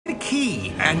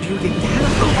key, and you didn't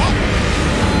have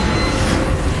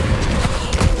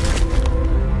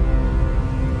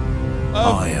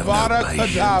I have no Avada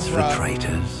patience for Kedavra.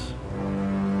 traitors.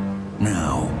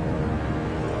 Now,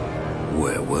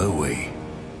 where were we?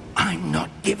 I'm not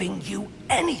giving you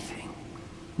anything.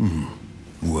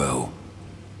 Well,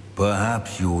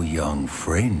 perhaps your young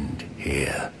friend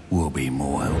here will be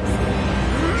more helpful.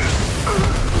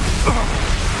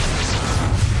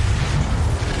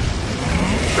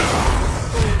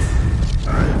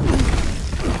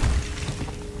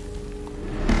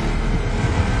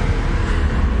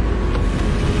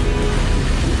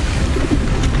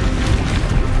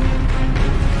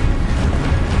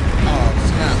 Oh,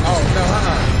 snap. Oh, no,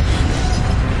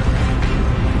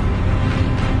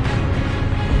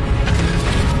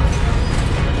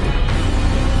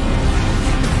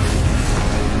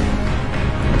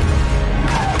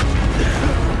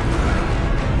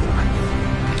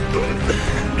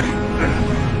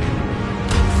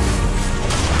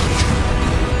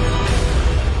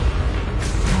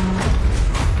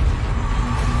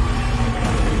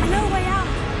 No way out.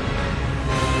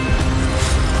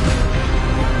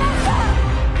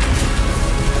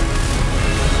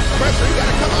 Pressure, you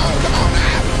gotta come on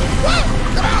now. Woo,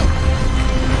 come on.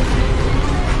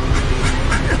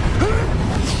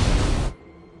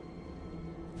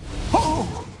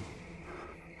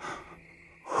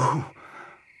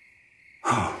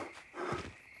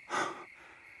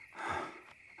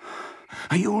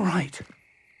 Are you all right?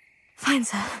 Fine,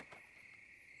 sir.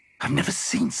 I've never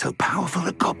seen so powerful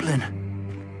a goblin.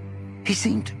 He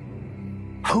seemed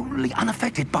wholly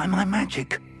unaffected by my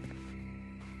magic.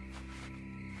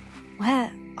 Where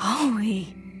are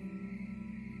we?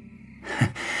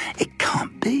 It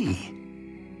can't be.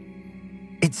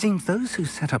 It seems those who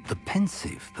set up the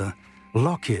pensive, the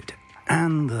locket,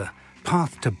 and the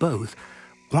path to both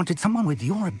wanted someone with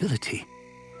your ability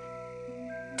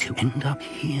to end up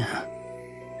here.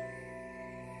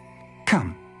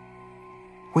 Come.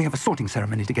 We have a sorting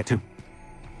ceremony to get to.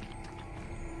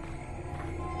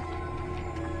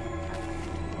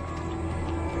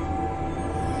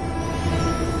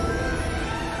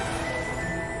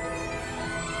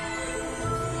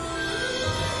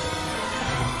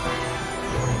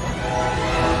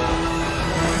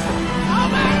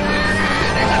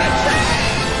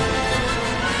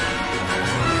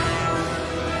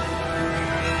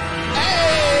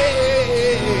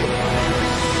 Hey!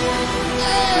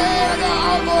 Hey, I got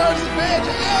Hogwarts, bitch!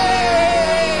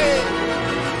 Hey!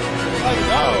 Let's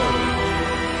go!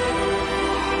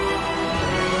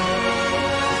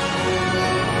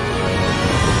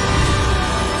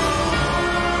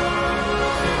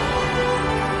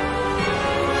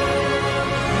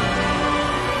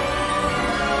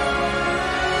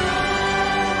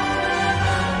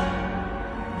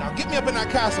 Now get me up in that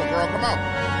castle, girl. Come on.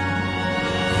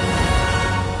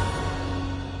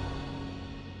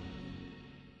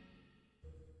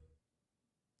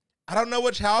 I don't know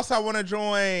which house I want to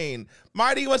join.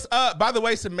 Mighty, what's up? By the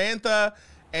way, Samantha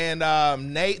and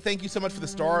Nate, thank you so much for the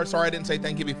stars. Sorry I didn't say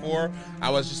thank you before. I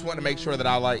was just wanting to make sure that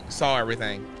I saw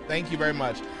everything. Thank you very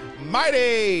much.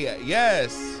 Mighty,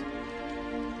 yes.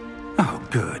 Oh,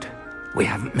 good. We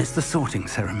haven't missed the sorting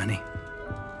ceremony.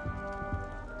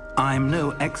 I'm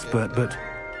no expert, but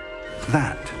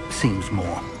that seems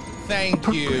more. Thank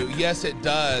you. Yes, it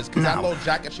does. Because that Now, little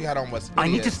jacket she had on was hideous. I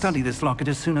need to study this locket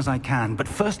as soon as I can, but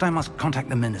first I must contact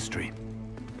the Ministry.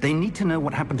 They need to know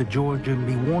what happened to George and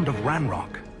be warned of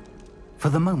Ranrock. For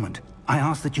the moment, I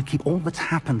ask that you keep all that's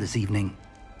happened this evening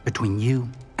between you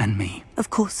and me. Of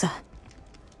course, sir.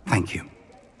 Thank you.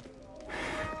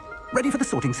 Ready for the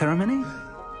sorting ceremony?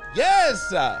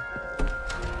 Yes!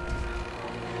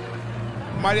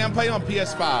 Mighty, I'm playing on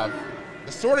PS5.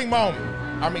 The sorting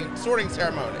sorting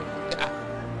ceremony. Yeah.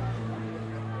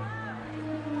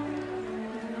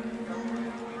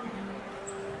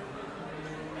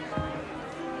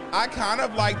 I kind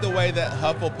of like the way that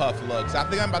Hufflepuff looks. I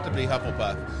think I'm about to be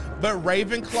Hufflepuff. But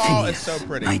Ravenclaw is so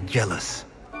pretty. Nigellus.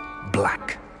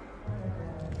 Black.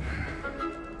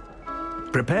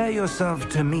 Prepare yourself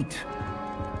to meet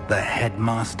the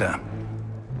headmaster.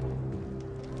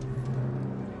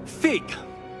 Fig,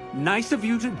 nice of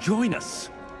you to join us.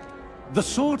 The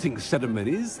sorting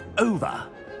ceremony's over.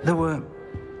 There were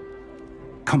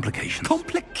complications.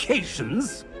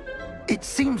 Complications? It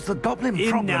seems the goblin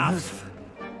problem has... Enough.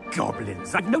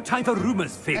 Goblins. I've no time for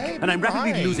rumors, Fig, Hey, and I'm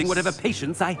rapidly nice. losing whatever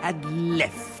patience I had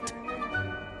left.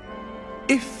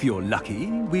 If you're lucky,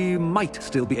 we might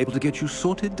still be able to get you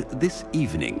sorted this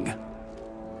evening.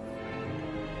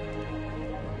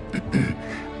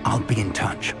 I'll be in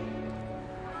touch.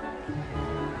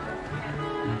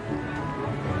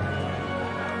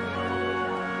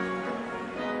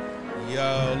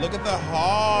 Yo, look at the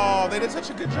hall. They did such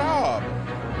a good job.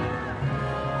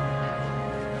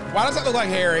 Why does that look like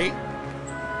Harry?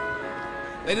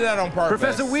 They did that on purpose.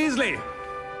 Professor Weasley,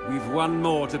 we've one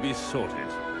more to be sorted.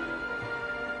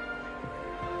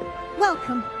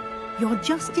 Welcome. You're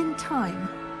just in time.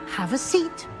 Have a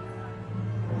seat.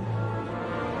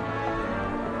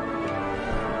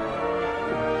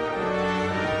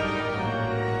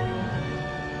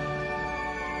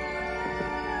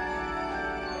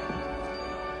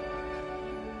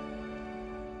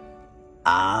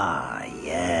 Ah,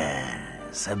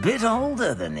 yes. A bit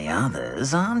older than the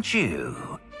others, aren't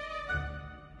you?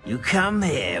 You come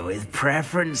here with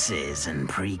preferences and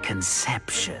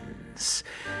preconceptions.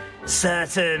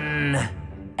 Certain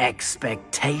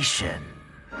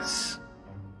expectations.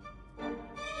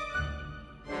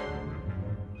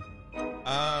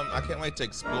 I can't wait to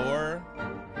explore.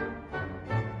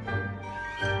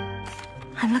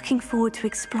 I'm looking forward to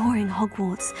exploring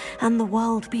Hogwarts and the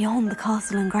world beyond the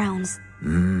castle and grounds.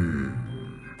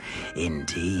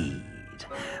 Indeed.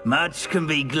 Much can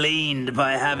be gleaned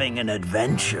by having an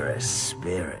adventurous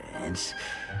spirit,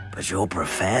 but your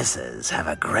professors have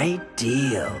a great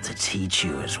deal to teach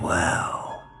you as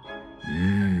well.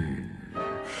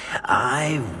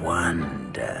 I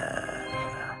wonder...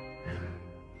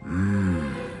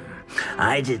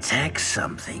 I detect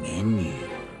something in you.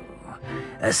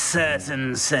 A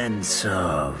certain sense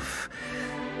of...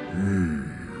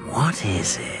 what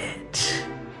is it?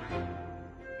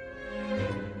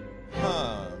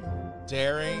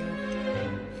 Daring,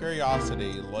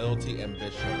 curiosity, loyalty,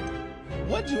 ambition.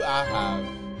 What do I have?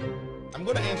 I'm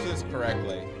going to answer this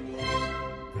correctly.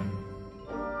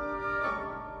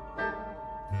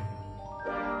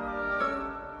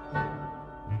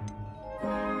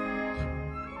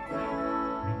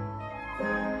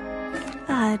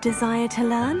 A desire to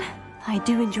learn? I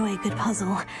do enjoy a good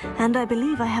puzzle, and I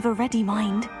believe I have a ready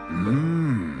mind.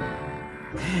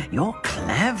 You're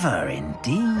clever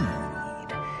indeed.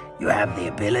 You have the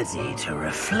ability to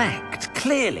reflect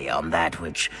clearly on that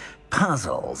which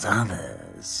puzzles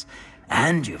others.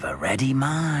 And you've a ready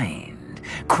mind,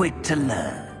 quick to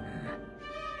learn.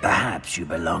 Perhaps you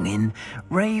belong in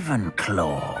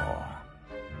Ravenclaw.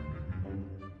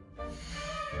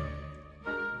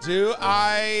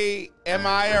 Am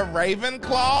I a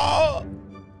Ravenclaw?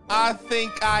 I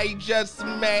think I just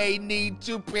may need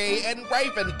to be in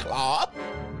Ravenclaw.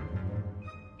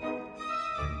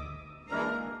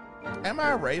 Am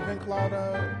I a Ravenclaw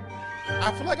though?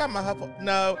 I feel like I'm a Hufflepuff.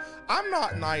 No, I'm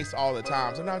not nice all the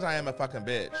time. Sometimes I am a fucking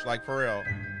bitch, like for real.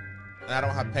 And I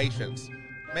don't have patience.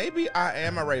 Maybe I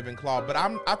am a Ravenclaw, but I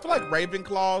feel like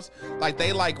Ravenclaws, like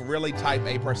they like really type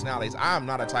A personalities. I'm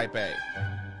not a type A.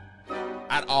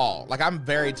 At all. Like I'm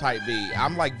very type B.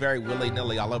 I'm like very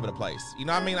willy-nilly all over the place. You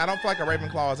know what I mean? I don't feel like a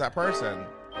Ravenclaw is that person.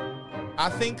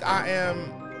 I think I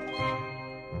am.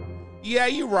 Yeah,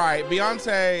 you're right.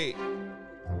 Beyonce.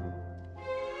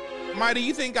 Mighty,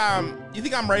 you think I'm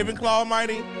Ravenclaw,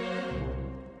 Mighty?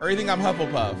 Or you think I'm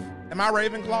Hufflepuff? Am I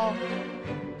Ravenclaw?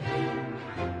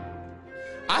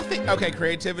 I think, okay,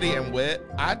 creativity and wit.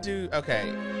 I do,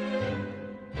 okay.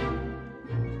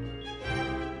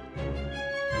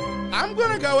 I'm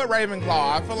gonna go with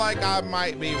Ravenclaw. I feel like I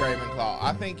might be Ravenclaw.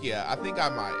 I think, yeah, I think I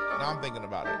might. Now I'm thinking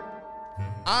about it.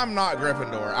 I'm not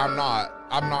Gryffindor. I'm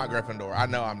not Gryffindor. I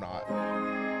know I'm not.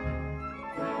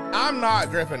 I'm not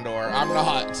Gryffindor. I'm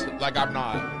not. Like, I'm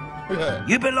not.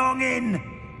 You belong in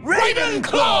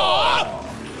Ravenclaw!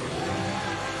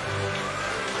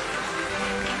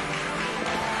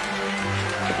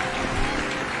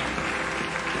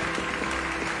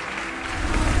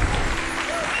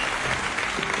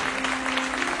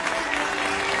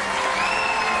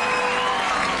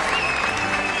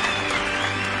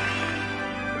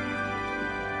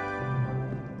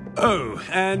 Oh,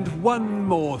 and one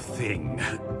more thing.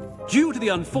 Due to the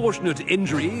unfortunate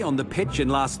injury on the pitch in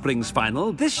last spring's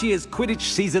final, this year's Quidditch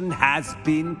season has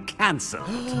been cancelled.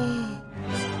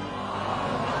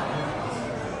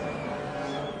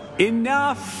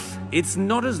 Enough! It's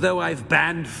not as though I've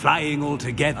banned flying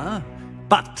altogether,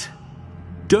 but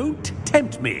don't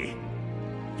tempt me.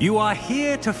 You are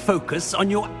here to focus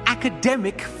on your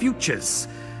academic futures.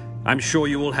 I'm sure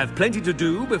you will have plenty to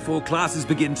do before classes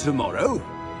begin tomorrow.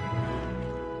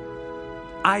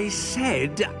 I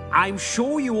said, I'm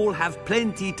sure you all have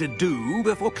plenty to do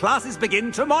before classes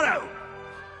begin tomorrow.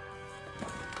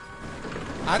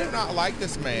 I do not like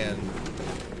this man.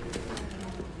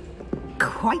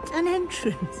 Quite an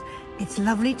entrance. It's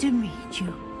lovely to meet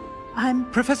you.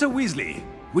 Professor Weasley,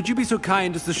 would you be so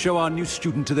kind as to show our new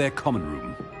student to their common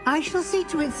room? I shall see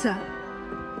to it, sir.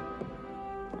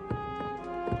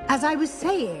 As I was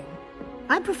saying,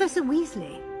 I'm Professor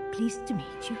Weasley. Pleased to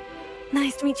meet you.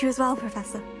 Nice to meet you as well,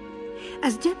 Professor.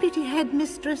 As Deputy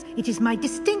Headmistress, it is my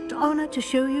distinct honor to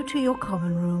show you to your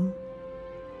common room.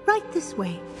 Right this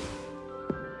way.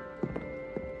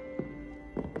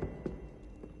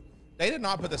 They did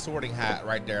not put the sorting hat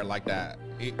right there like that.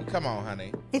 Come on,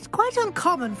 honey. It's quite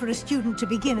uncommon for a student to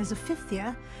begin as a 5th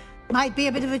year. Might be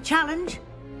a bit of a challenge,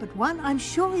 but one I'm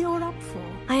sure you're up for.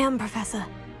 I am, Professor.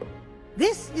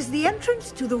 This is the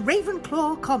entrance to the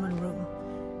Ravenclaw common room.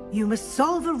 You must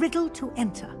solve a riddle to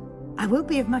enter. I won't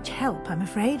be of much help, I'm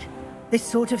afraid. This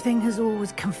sort of thing has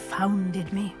always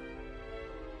confounded me.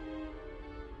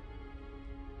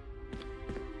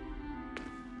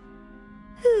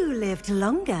 Who lived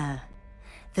longer?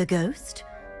 The ghost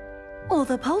or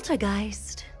the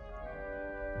poltergeist?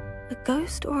 A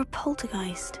ghost or a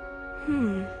poltergeist?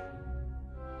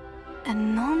 A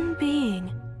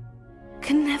non-being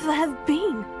can never have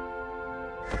been.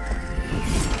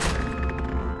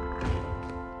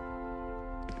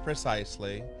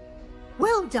 Precisely.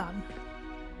 Well done.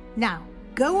 Now,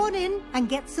 go on in and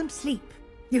get some sleep.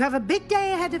 You have a big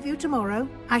day ahead of you tomorrow.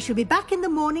 I shall be back in the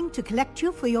morning to collect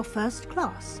you for your first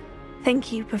class.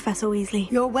 Thank you, Professor Weasley.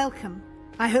 You're welcome.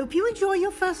 I hope you enjoy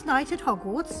your first night at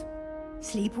Hogwarts.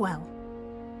 Sleep well.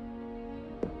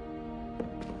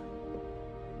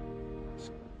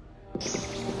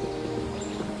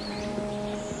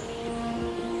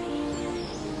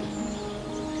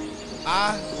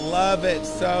 I love it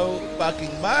so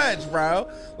fucking much, bro.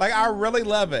 Like, I really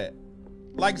love it.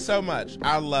 Like, so much.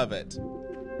 I love it.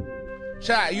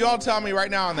 Chat, you all tell me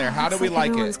right now in there, how do we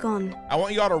like it? Gone. I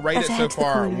want you all to rate Let's it so head to the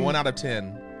far, corner. 1 out of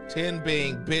 10. 10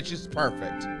 being, bitch, is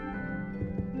perfect.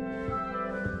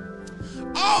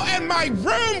 Oh, and my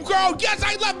room, girl. Yes,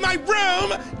 I love my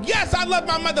room. Yes, I love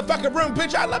my motherfucking room,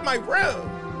 bitch. I love my room.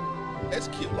 It's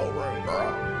a cute little room,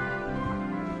 girl.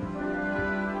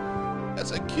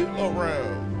 That's a cute little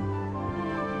room.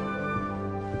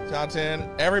 10 out of 10.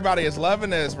 Everybody is loving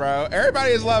this, bro.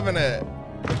 Everybody is loving it.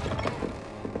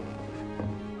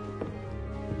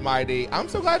 Mighty, I'm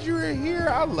so glad you were here.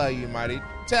 I love you, Mighty.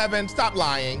 Tevin, stop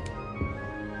lying.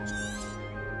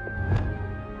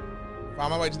 On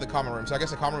my way to the common room, so I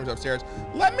guess the common room's upstairs.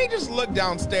 Let me just look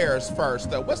downstairs first,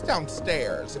 though. What's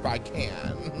downstairs, if I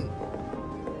can?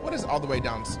 What is all the way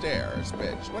downstairs,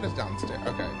 bitch? What is downstairs?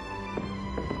 Okay.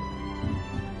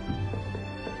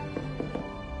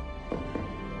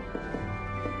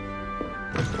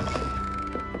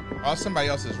 Oh, somebody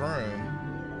else's room.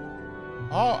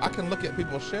 Oh, I can look at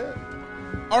people's shit.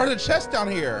 Oh, there's a chest down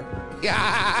here.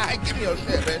 Yeah, give me your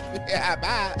shit, bitch. Yeah,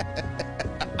 bye.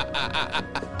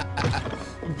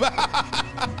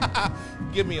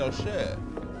 Give me your shit.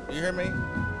 You hear me?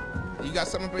 You got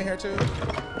something up in here too?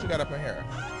 What you got up in here?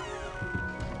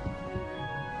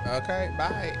 Okay,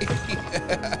 bye.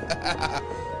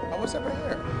 Oh, what's up in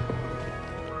here?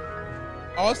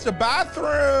 Oh, it's the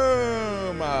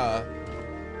bathroom.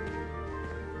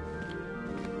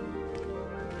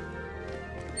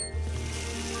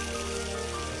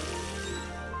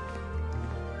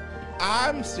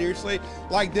 I'm seriously,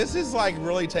 like, this is like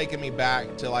really taking me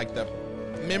back to like the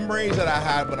memories that I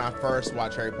had when I first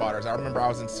watched Harry Potter. I remember I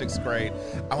was in 6th grade.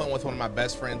 I went with one of my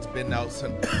best friends, Ben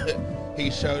Nelson. He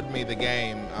showed me the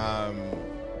game,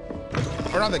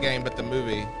 or not the game, but the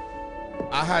movie.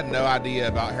 I had no idea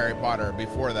about Harry Potter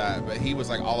before that, but he was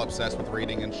like all obsessed with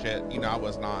reading and shit. You know, I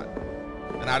was not.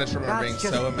 And I just remember being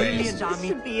so amazed. This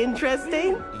should be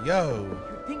interesting. Yo.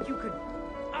 You think you could...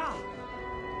 that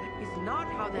is not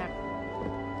how that...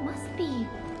 Must be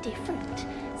different,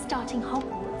 starting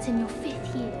Hogwarts in your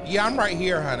 5th year. Yeah, I'm right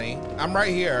here, honey. I'm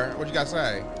right here. What you gotta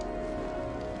say?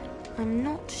 I'm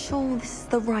not sure this is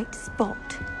the right spot.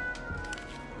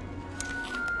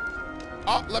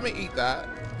 Oh, let me eat that.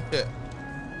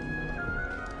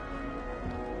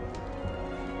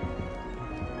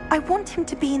 I want him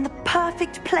to be in the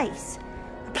perfect place.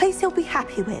 A place he'll be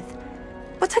happy with.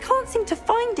 But I can't seem to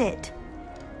find it.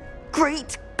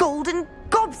 Great golden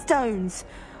gobstones!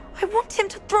 I want him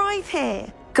to thrive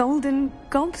here. Golden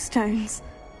gobstones.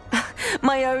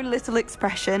 My own little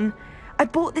expression. I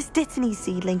bought this Dittany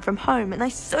seedling from home and I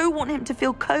so want him to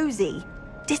feel cozy.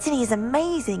 Dittany is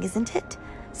amazing, isn't it?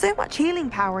 So much healing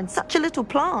power in such a little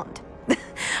plant.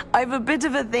 I've a bit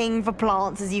of a thing for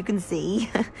plants, as you can see.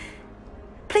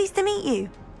 Pleased to meet you.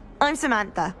 I'm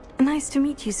Samantha. Nice to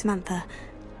meet you, Samantha.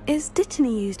 Is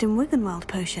Dittany used in Wiggenweld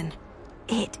potion?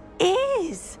 It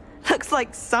is. Looks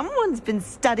like someone's been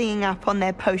studying up on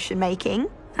their potion making.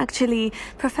 Actually,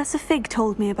 Professor Fig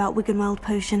told me about Wiggenweld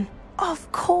potion.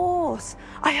 Of course.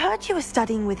 I heard you were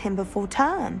studying with him before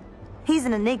term. He's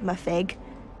an enigma, Fig.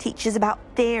 teaches about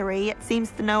theory, it seems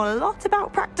to know a lot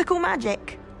about practical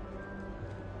magic.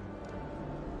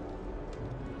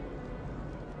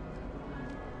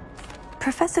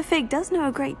 Professor Fig does know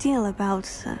a great deal about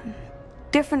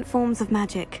different forms of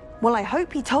magic. Well, I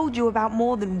hope he told you about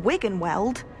more than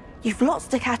Wiggenweld. You've lots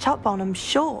to catch up on, I'm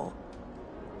sure.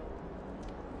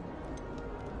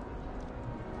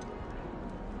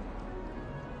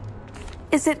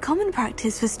 Is it common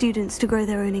practice for students to grow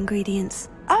their own ingredients?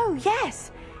 Oh,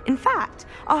 yes. In fact,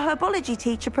 our herbology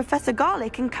teacher, Professor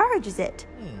Garlick, encourages it.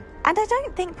 And I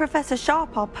don't think Professor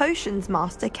Sharp, our potions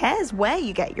master, cares where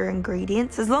you get your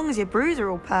ingredients, as long as your brews are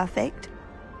all perfect.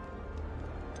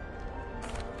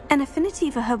 An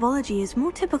affinity for herbology is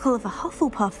more typical of a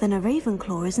Hufflepuff than a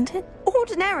Ravenclaw, isn't it?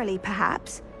 Ordinarily,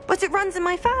 perhaps, but it runs in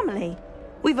my family.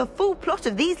 We've a full plot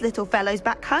of these little fellows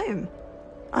back home.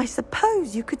 I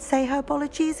suppose you could say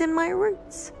herbology is in my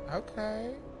roots.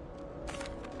 Okay.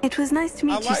 It was nice to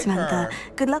meet you, like Samantha. her.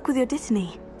 Good luck with your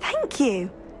Dittany. Thank you.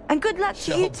 And good luck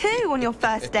to you too on your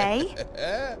first day.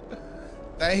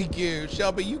 Thank you.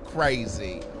 Shelby, you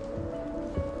crazy.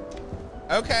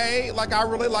 Okay, like I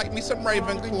really like me some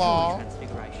Ravenclaw.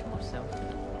 Transfiguration myself.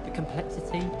 The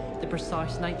complexity, the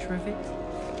precise nature of it,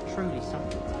 truly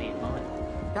something to be admired.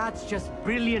 That's just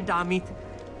brilliant, Amit.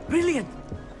 Brilliant.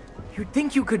 You'd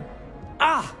think you could...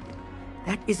 Ah!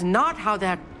 That is not how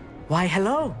that... Why,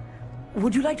 hello.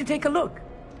 Would you like to take a look?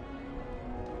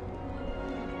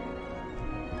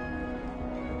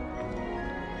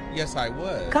 Yes, I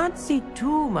would. Can't see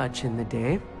too much in the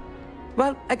day.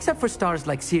 Well, except for stars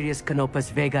like Sirius, Canopus,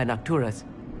 Vega, and Arcturus.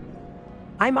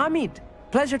 I'm Amit.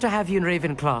 Pleasure to have you in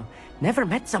Ravenclaw. Never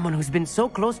met someone who's been so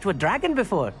close to a dragon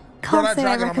before. Can't say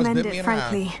I recommend it,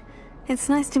 frankly. It's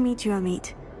nice to meet you,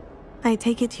 Amit. I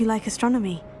take it you like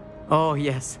astronomy. Oh,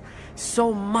 yes.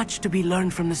 So much to be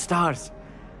learned from the stars.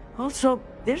 Also,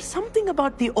 there's something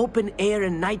about the open air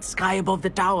and night sky above the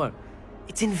tower.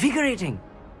 It's invigorating.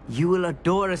 You will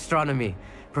adore astronomy.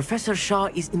 Professor Shaw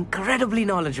is incredibly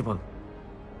knowledgeable.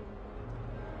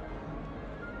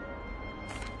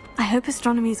 I hope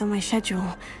astronomy's on my schedule.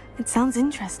 It sounds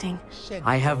interesting.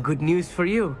 I have good news for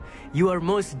you. You are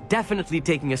most definitely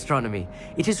taking astronomy.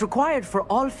 It is required for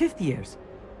all 5th years.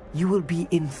 You will be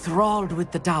enthralled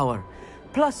with the tower.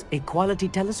 Plus, a quality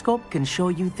telescope can show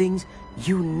you things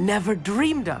you never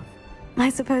dreamed of. I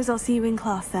suppose I'll see you in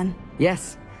class then.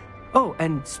 Yes. Oh,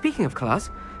 and speaking of class,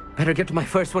 better get to my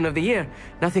first one of the year.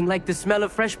 Nothing like the smell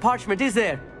of fresh parchment, is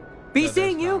there? Be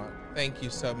seeing you. Not. Thank you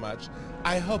so much.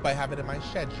 I hope I have it in my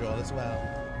schedule as well.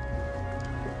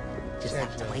 Just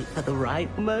have to wait for the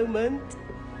right moment.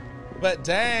 But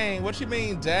dang, what you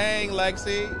mean, dang,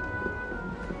 Lexi?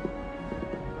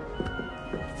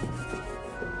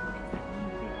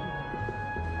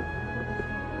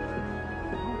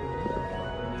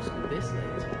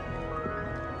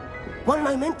 One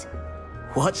moment.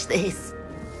 Watch this.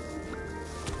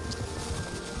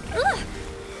 Ugh!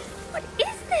 What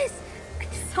is this?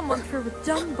 Someone threw a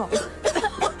dung bomb.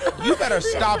 You better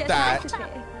stop that.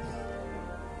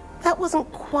 That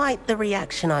wasn't quite the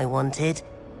reaction I wanted.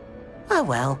 Oh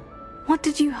well. What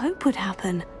did you hope would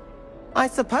happen? I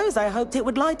suppose I hoped it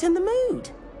would lighten the mood.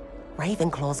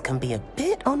 Ravenclaws can be a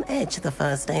bit on edge the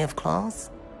first day of class.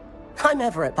 I'm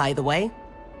Everett, by the way.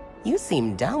 You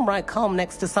seem downright calm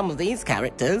next to some of these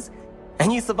characters,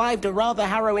 and you survived a rather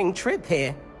harrowing trip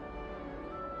here.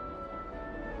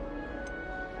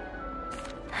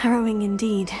 Harrowing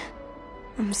indeed.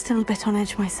 I'm still a bit on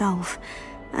edge myself,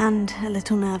 and a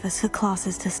little nervous for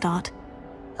classes to start.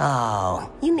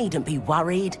 Oh, you needn't be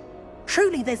worried.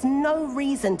 Truly, there's no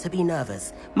reason to be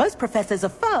nervous. Most professors are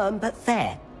firm but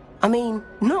fair. I mean,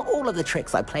 not all of the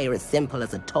tricks I play are as simple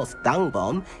as a tossed dung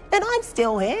bomb, and I'm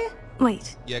still here.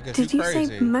 Wait, yeah, did you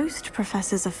say most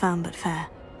professors are firm but fair?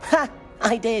 Ha,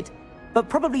 I did. But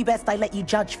probably best I let you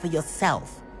judge for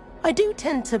yourself. I do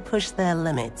tend to push their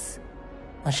limits.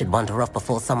 I should wander off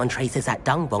before someone traces that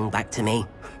dung bomb back to me.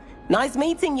 Nice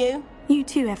meeting you. You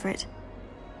too, Everett.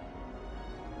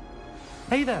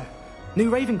 Hey there, new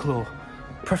Ravenclaw.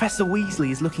 Professor Weasley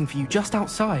is looking for you just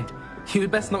outside. You'd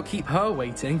best not keep her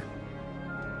waiting.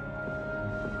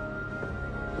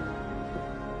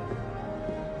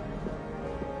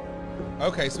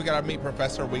 Okay, so we gotta meet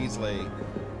Professor Weasley.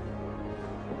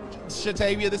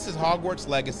 Shatavia, this is Hogwarts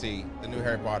Legacy, the new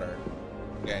Harry Potter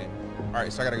game. All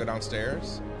right, so I gotta go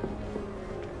downstairs.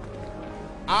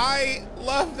 I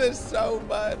love this so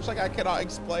much. Like, I cannot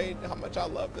explain how much I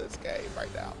love this game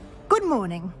right now. Good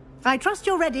morning. I trust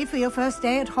you're ready for your first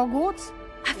day at Hogwarts?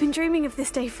 I've been dreaming of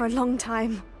this day for a long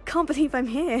time. Can't believe I'm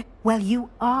here. Well, you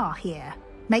are here.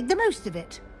 Make the most of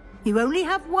it. You only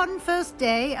have one first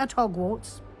day at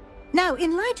Hogwarts. Now,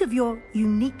 in light of your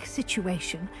unique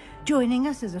situation, joining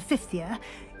us as a 5th year,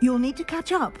 you'll need to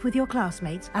catch up with your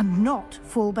classmates and not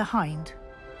fall behind.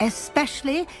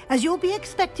 Especially as you'll be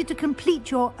expected to complete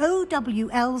your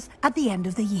OWLs at the end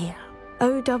of the year.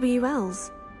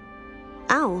 OWLs?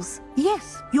 Owls?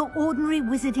 Yes, your ordinary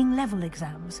wizarding level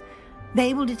exams.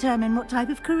 They will determine what type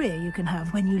of career you can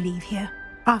have when you leave here.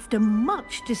 After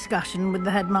much discussion with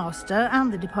the headmaster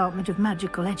and the Department of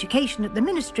Magical Education at the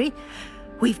Ministry,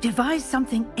 we've devised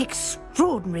something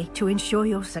extraordinary to ensure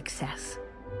your success.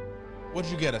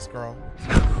 What'd you get us, girl?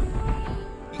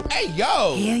 Hey,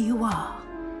 yo! Here you are.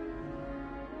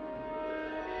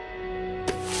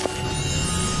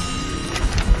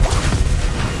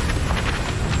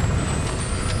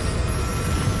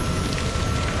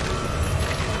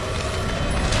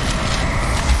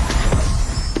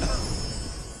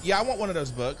 Yeah, I want one of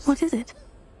those books. What is it?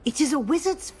 It is a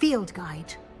wizard's field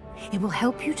guide. It will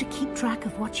help you to keep track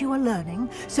of what you are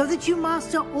learning so that you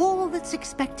master all that's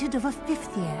expected of a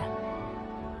 5th year.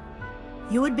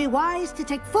 You would be wise to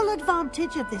take full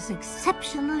advantage of this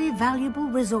exceptionally valuable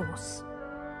resource.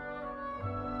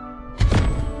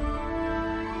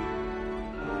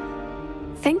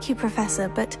 Thank you, Professor,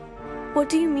 but what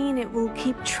do you mean it will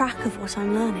keep track of what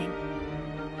I'm learning?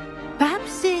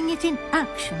 Perhaps seeing it in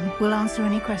action will answer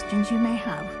any questions you may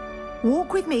have.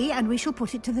 Walk with me and we shall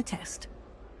put it to the test.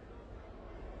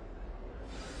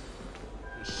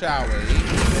 Shall we,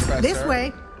 Professor? This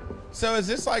way. So is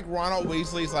this like Ronald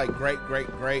Weasley's like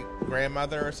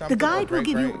great-great-great-grandmother or something? The guide will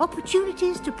give you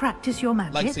opportunities to practice your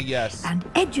magic Lexi, yes. and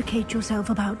educate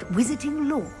yourself about wizarding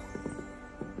lore.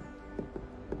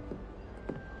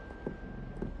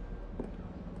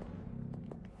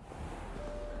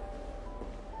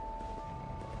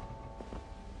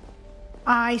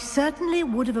 I certainly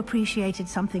would have appreciated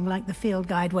something like the field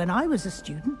guide when I was a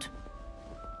student.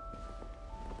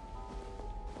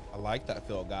 I like that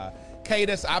field guide.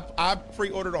 Cadus, I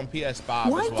pre-ordered on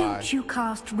PS5. Why don't you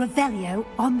cast Revelio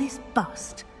on this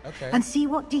bust? Okay. And see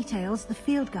what details the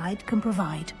field guide can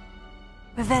provide.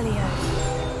 Revelio.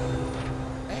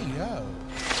 Hey, yo.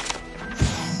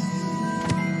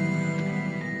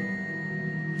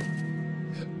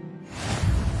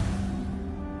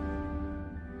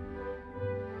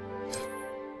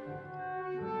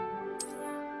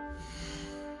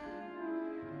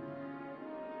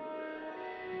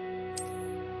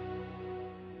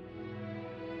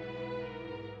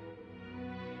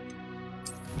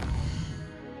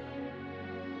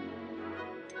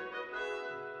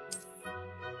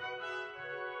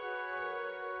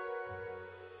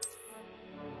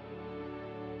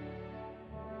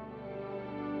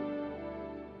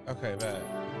 Okay, bad.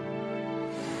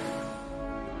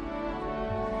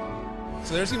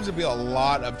 So there seems to be a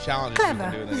lot of challenges Clever,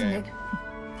 you can do in the isn't game.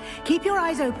 it? Keep your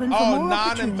eyes open for more 9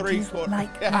 opportunities 3/4.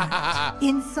 like that,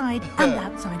 inside and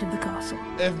outside of the castle.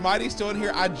 If Mighty's still in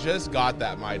here, I just got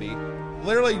that, Mighty.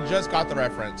 Literally just got the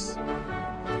reference.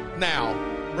 Now,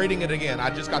 reading it again,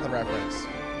 I just got the reference.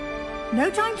 No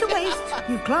time to waste.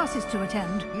 You've classes to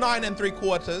attend. 9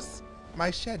 3/4. My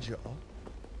schedule.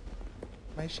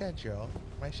 My schedule.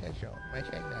 My schedule. My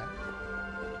schedule.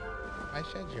 My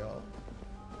schedule.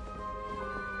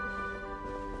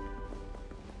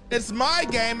 It's my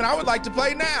game and I would like to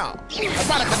play now.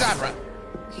 Abracadabra.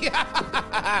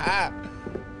 Yeah.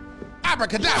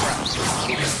 Abracadabra.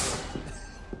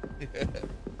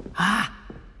 Ah,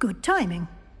 good timing.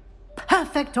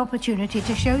 Perfect opportunity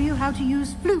to show you how to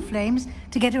use flue flames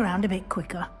to get around a bit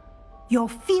quicker. Your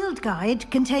field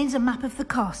guide contains a map of the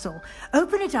castle.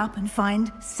 Open it up and find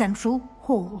Central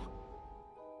Hall.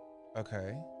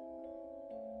 Okay.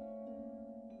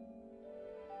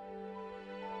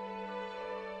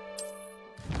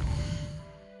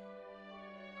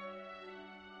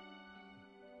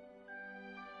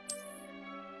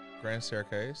 Grand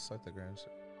staircase, like the grand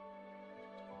staircase.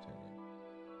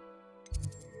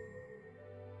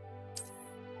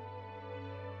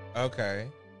 Okay.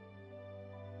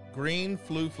 Green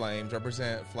flue flames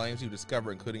represent flames you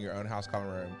discover, including your own house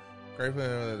common room. Great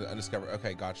undiscovered.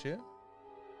 Okay, gotcha.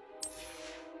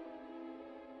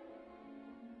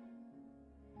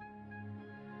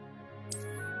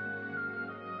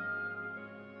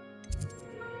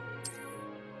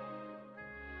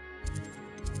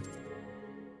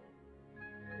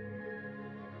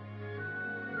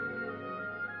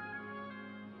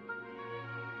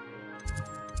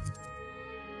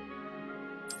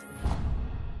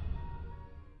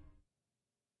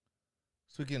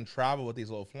 So we can travel with these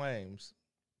little flames.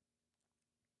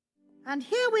 And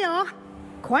here we are.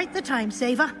 Quite the time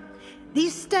saver.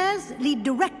 These stairs lead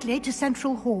directly to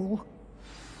Central Hall.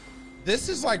 This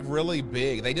is like really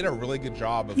big. They did a really good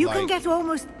job of You can get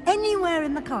almost anywhere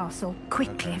in the castle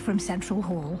quickly from Central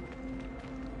Hall.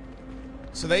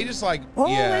 So they just like,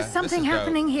 Always yeah, something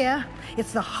happening here.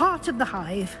 It's the heart of the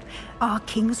hive. Our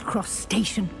King's Cross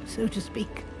station, so to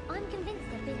speak. I'm convinced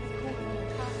that this is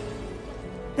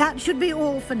correctly. That should be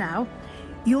all for now.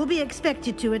 You'll be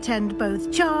expected to attend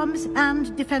both Charms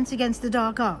and Defense Against the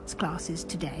Dark Arts classes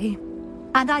today.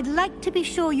 And I'd like to be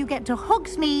sure you get to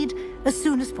Hogsmeade as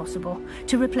soon as possible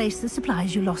to replace the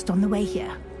supplies you lost on the way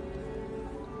here.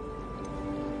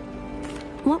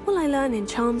 What will I learn in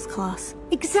Charms class?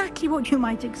 Exactly what you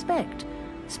might expect.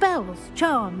 Spells,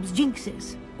 charms,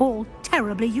 jinxes, all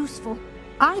terribly useful.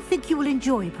 I think you will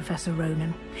enjoy Professor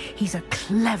Ronan. He's a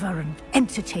clever and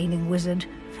entertaining wizard,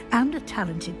 and a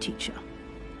talented teacher.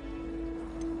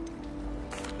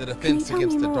 The Can you Defense tell me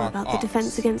Against the more Dark about Arts. the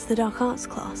Defense Against the Dark Arts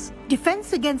class?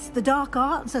 Defense Against the Dark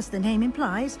Arts, as the name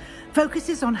implies,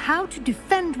 focuses on how to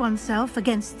defend oneself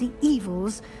against the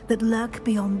evils that lurk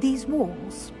beyond these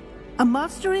walls. A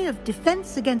mastery of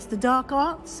Defense Against the Dark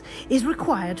Arts is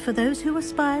required for those who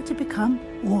aspire to become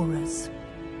Aurors.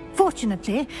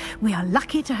 Fortunately, we are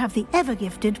lucky to have the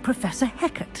ever-gifted Professor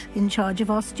Hecat in charge of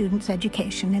our students'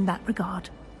 education in that regard.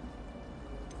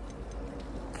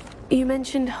 You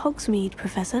mentioned Hogsmeade,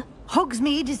 Professor.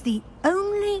 Hogsmeade is the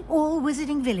only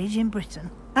all-wizarding village in Britain,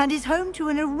 and is home to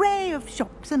an array of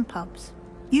shops and pubs.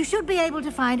 You should be able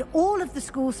to find all of the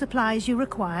school supplies you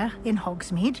require in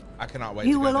Hogsmeade. I cannot wait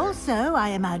You to go will there. also, I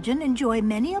imagine, enjoy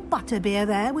many a butterbeer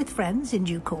there with friends in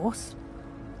due course.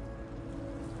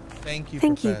 Thank you,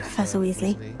 Professor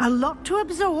Weasley. A lot to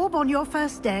absorb on your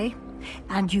first day,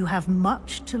 and you have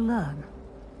much to learn.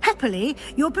 Happily,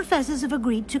 your professors have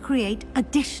agreed to create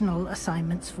additional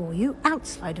assignments for you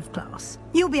outside of class.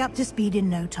 You'll be up to speed in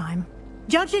no time.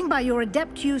 Judging by your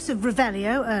adept use of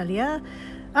Revelio earlier,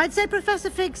 I'd say Professor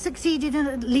Fig succeeded in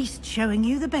at least showing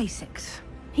you the basics.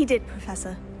 He did,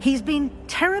 Professor. He's been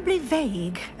terribly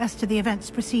vague as to the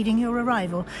events preceding your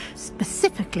arrival,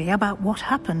 specifically about what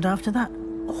happened after that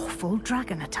awful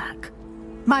dragon attack.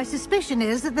 My suspicion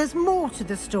is that there's more to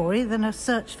the story than a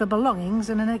search for belongings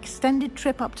and an extended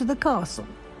trip up to the castle.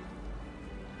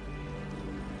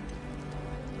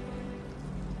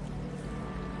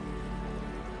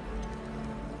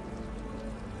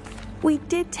 We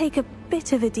did take a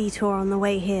bit of a detour on the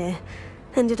way here.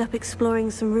 Ended up exploring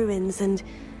some ruins and...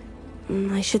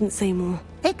 I shouldn't say more.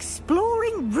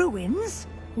 Exploring ruins?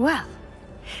 Well,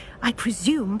 I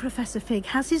presume Professor Fig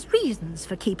has his reasons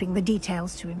for keeping the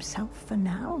details to himself for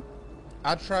now.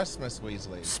 I trust Miss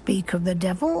Weasley. Speak of the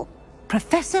devil,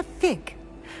 Professor Fig.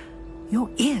 Your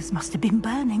ears must have been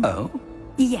burning. Oh?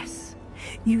 Yes.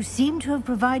 You seem to have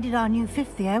provided our new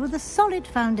fifth year with a solid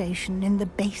foundation in the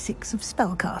basics of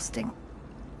spellcasting.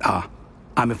 Ah,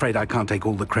 I'm afraid I can't take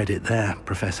all the credit there,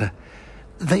 Professor.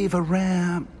 They've a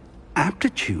rare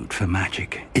aptitude for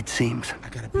magic, it seems. I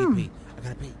gotta pee. I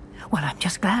gotta pee. Well, I'm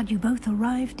just glad you both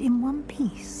arrived in one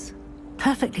piece.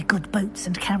 Perfectly good boats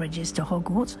and carriages to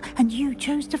Hogwarts, and you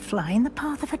chose to fly in the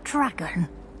path of a dragon.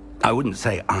 I wouldn't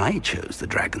say I chose the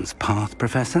dragon's path,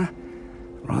 Professor.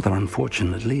 Rather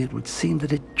unfortunately, it would seem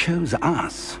that it chose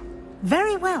us.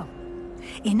 Very well.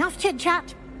 Enough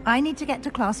chit-chat. I need to get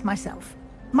to class myself.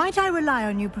 Might I rely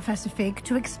on you, Professor Fig,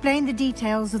 to explain the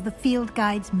details of the field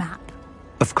guide's map?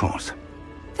 Of course.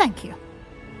 Thank you.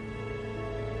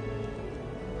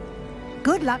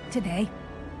 Good luck today.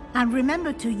 And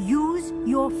remember to use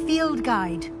your field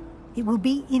guide. It will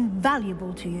be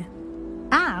invaluable to you.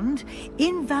 And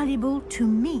invaluable to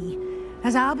me,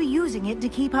 as I'll be using it to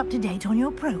keep up to date on your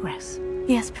progress.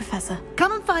 Yes, Professor.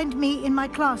 Come and find me in my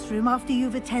classroom after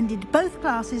you've attended both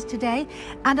classes today,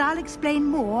 and I'll explain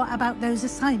more about those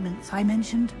assignments I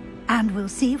mentioned. And we'll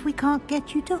see if we can't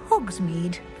get you to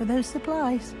Hogsmeade for those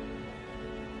supplies.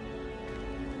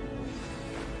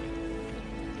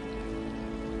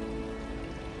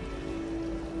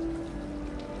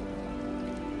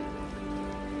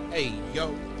 Hey,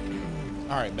 yo.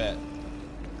 All right, bet.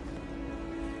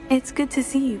 It's good to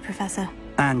see you, Professor.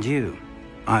 And you.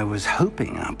 I was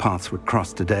hoping our paths would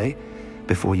cross today,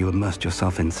 before you immersed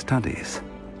yourself in studies.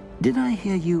 Did I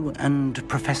hear you and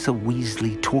Professor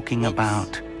Weasley talking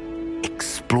about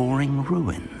exploring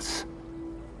ruins?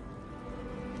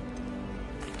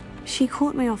 She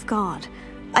caught me off guard.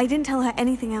 I didn't tell her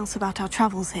anything else about our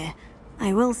travels here.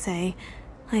 I will say,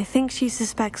 I think she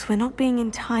suspects we're not being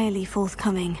entirely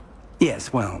forthcoming.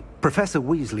 Yes, well, Professor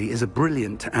Weasley is a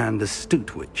brilliant and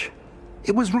astute witch.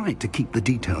 It was right to keep the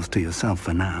details to yourself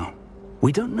for now.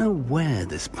 We don't know where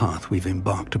this path we've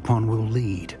embarked upon will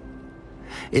lead.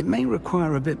 It may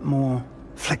require a bit more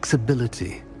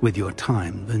flexibility with your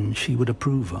time than she would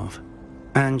approve of.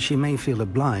 and she may feel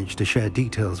obliged to share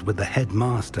details with the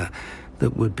headmaster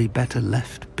that would be better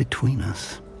left between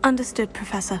us. Understood,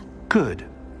 Professor. Good.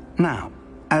 Now,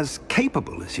 as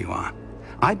capable as you are,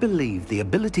 I believe the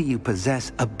ability you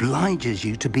possess obliges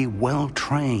you to be well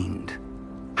trained.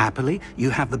 Happily,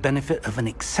 you have the benefit of an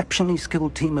exceptionally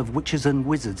skilled team of witches and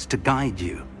wizards to guide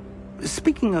you.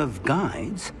 Speaking of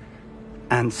guides,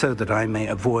 and so that I may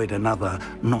avoid another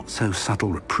not-so-subtle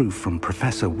reproof from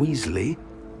Professor Weasley,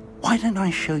 why don't I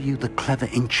show you the clever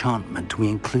enchantment we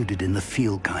included in the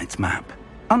field guide's map?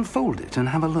 Unfold it and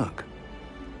have a look.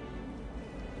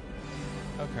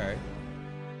 Okay.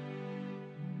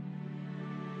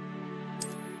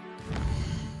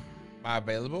 My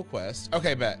available quest.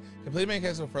 Okay, bet. Complete main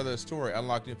quest will further the story,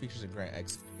 unlock new features, and grant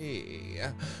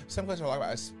XP. Some quests are locked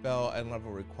by spell and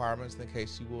level requirements. In the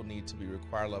case, you will need to be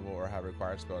required level or have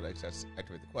required spell to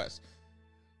activate the quest.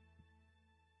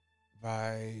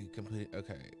 By complete.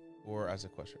 Okay. Or as a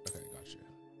question. Okay, gotcha.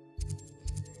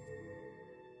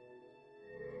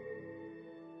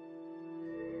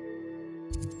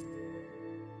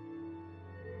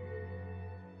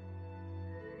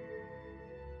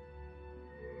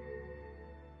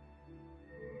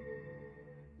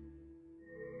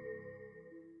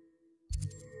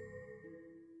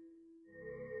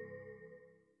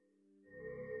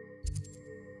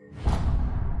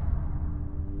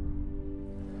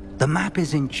 The map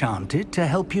is enchanted to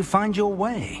help you find your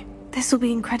way. This will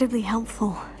be incredibly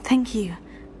helpful. Thank you.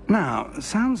 Now,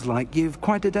 sounds like you've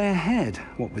quite a day ahead,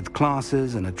 what with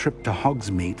classes and a trip to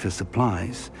Hogsmeade for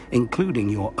supplies, including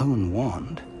your own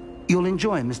wand. You'll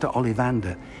enjoy Mr.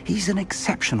 Ollivander. He's an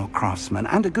exceptional craftsman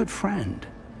and a good friend.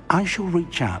 I shall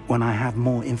reach out when I have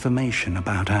more information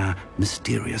about our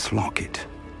mysterious locket.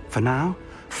 For now,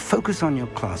 focus on your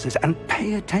classes and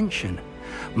pay attention.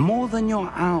 More than your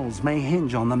owls may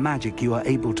hinge on the magic you are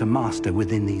able to master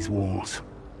within these walls.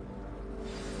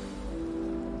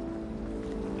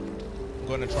 I'm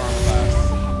going to charm class.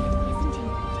 Isn't he?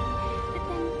 But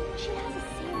then she has a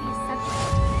serious subject.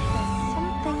 There's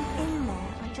something in there.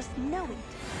 I just know it.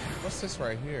 What's this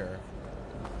right here?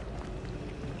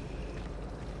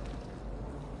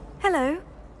 Hello.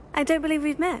 I don't believe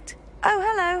we've met. Oh,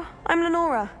 hello. I'm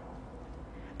Lenora.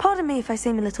 Pardon me if I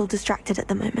seem a little distracted at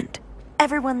the moment.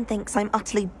 Everyone thinks I'm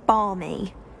utterly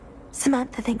balmy.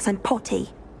 Samantha thinks I'm potty.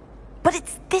 But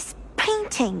it's this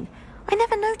painting. I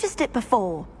never noticed it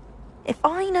before. If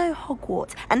I know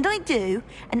Hogwarts, and I do,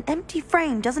 an empty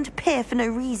frame doesn't appear for no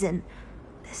reason.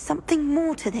 There's something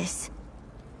more to this.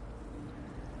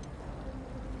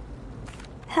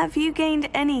 Have you gained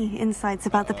any insights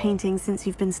about the painting since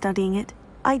you've been studying it?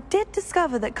 I did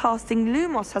discover that casting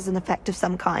Lumos has an effect of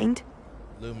some kind.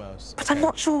 Lumos. But I'm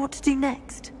not sure what to do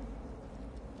next.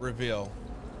 Reveal.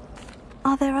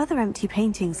 Are there other empty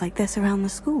paintings like this around the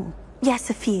school?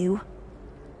 Yes, a few.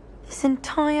 This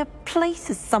entire place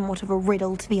is somewhat of a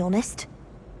riddle, to be honest.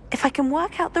 If I can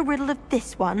work out the riddle of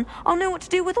this one, I'll know what to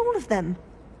do with all of them.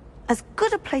 As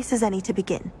good a place as any to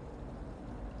begin.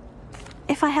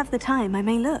 If I have the time, I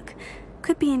may look.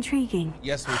 Could be intriguing.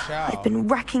 Yes, we shall. I've been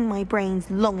racking my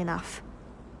brains long enough.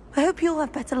 I hope you'll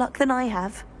have better luck than I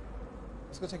have.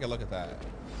 Let's go take a look at that.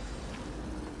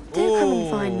 Do come and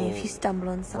find me if you stumble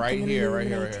on something right here,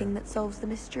 illuminating that solves the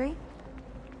mystery.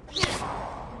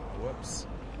 Whoops.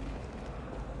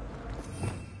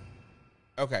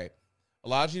 Okay.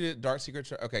 Allows you to dark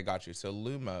secret. Okay, got you. So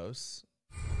Lumos.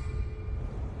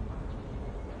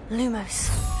 Lumos.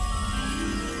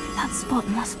 That spot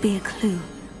must be a clue.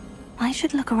 I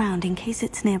should look around in case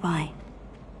it's nearby.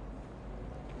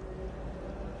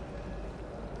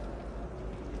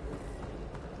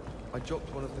 I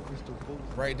dropped one of the crystal balls.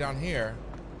 Right down here.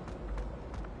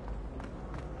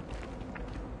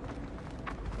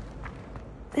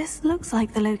 This looks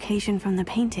like the location from the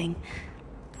painting.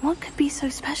 What could be so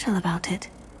special about it?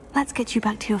 Let's get you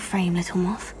back to your frame, little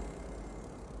moth.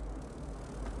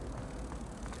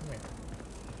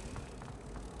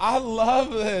 I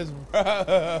love this, bro.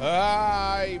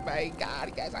 Oh my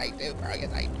God, yes I do, bro.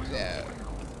 Yes I do.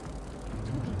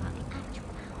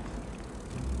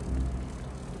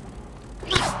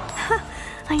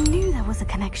 I knew there was a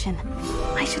connection.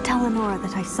 I should tell Lenora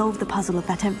that I solved the puzzle of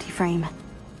that empty frame.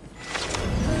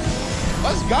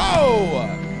 Let's go!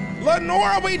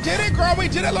 Lenora, we did it, girl. We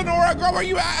did it, Lenora. Girl, where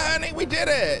you at, honey? We did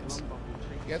it.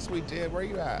 Yes, we did. Where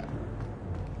you at?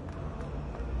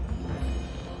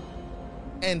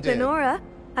 And did. Lenora,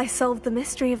 I solved the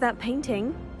mystery of that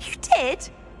painting. You did?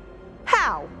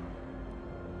 How?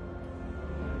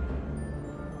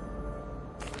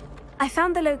 I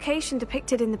found the location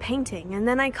depicted in the painting, and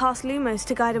then I cast Lumos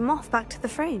to guide a moth back to the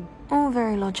frame. All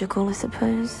very logical, I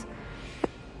suppose.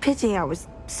 Pity I was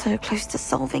so close to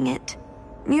solving it.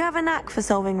 You have a knack for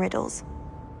solving riddles.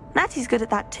 Natty's good at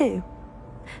that too.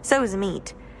 So is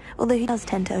Amit, although he does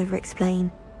tend to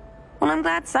over-explain. Well, I'm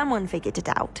glad someone figured it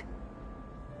out.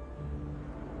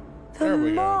 The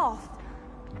moth!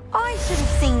 I should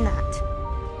have seen that.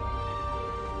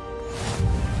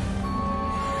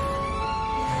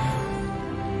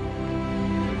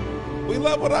 We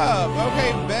leveled up.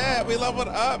 Okay, bet. We leveled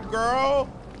up, girl.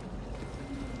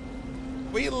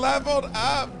 We leveled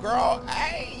up, girl.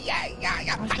 Hey, yeah.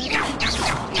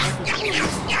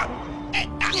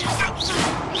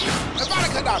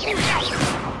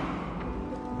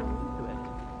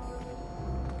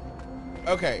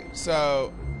 Okay,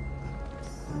 so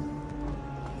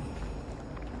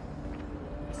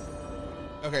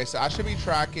I should be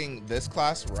tracking this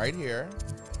class right here.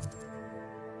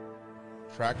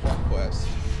 Track 1 quest.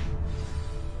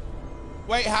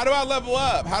 Wait, how do I level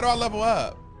up? How do I level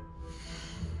up?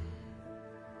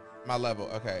 My level,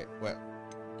 okay, what?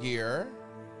 Gear.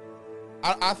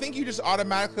 I think you just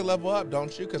automatically level up,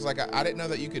 don't you? Because like I didn't know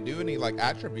that you could do any like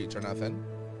attributes or nothing.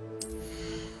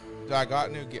 Do I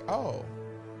got new gear? Oh.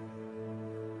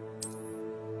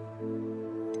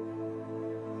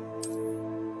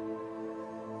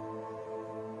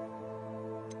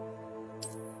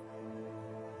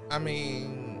 I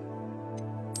mean,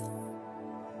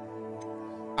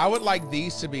 I would like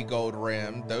these to be gold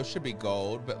rimmed. Those should be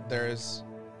gold, but this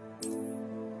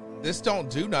don't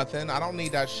do nothing. I don't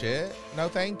need that shit. No,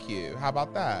 thank you. How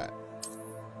about that?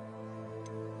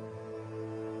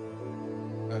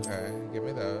 Okay, give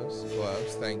me those.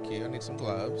 Gloves, thank you. I need some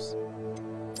gloves.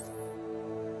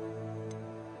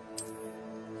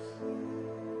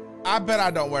 I bet I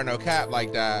don't wear no cap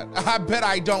like that. I bet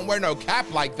I don't wear no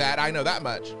cap like that. I know that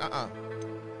much.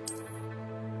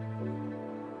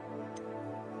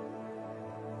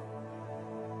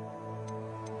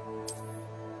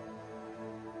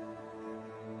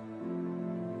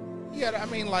 Yeah, I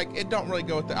mean, like, it don't really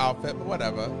go with the outfit, but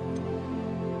whatever.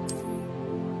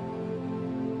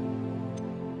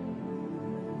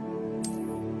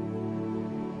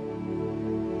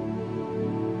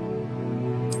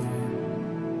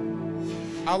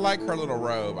 I like her little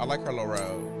robe. I like her little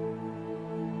robe.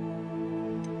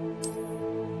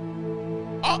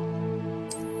 Oh!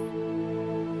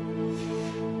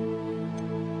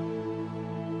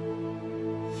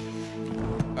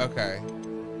 Okay.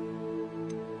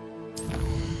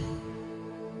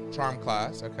 Charm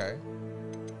class, okay.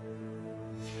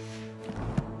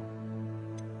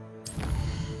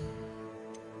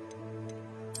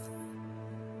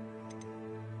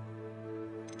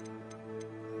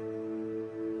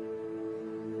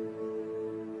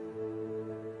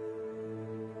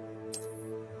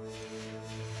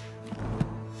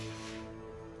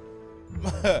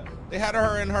 They had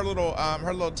her in her little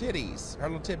titties, her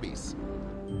little tibbies.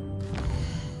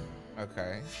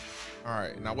 Okay. All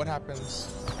right, now what happens?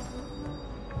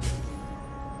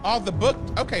 Oh, the book.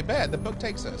 Okay, bad. The book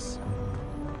takes us.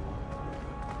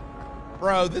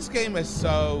 Bro, this game is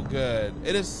so good.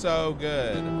 It is so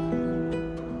good.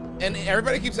 And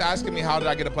everybody keeps asking me, how did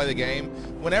I get to play the game?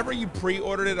 Whenever you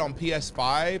pre-ordered it on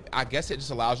PS5, I guess it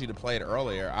just allows you to play it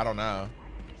earlier. I don't know.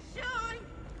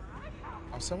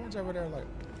 Oh, someone's over there like...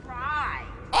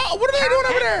 Oh, what are they doing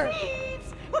over there?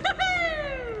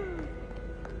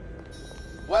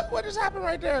 What just happened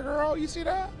right there, girl? You see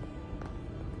that?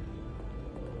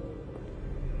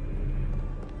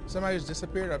 Somebody just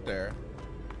disappeared up there.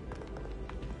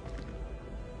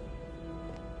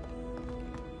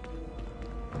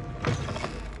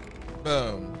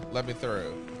 Boom. Let me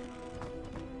through.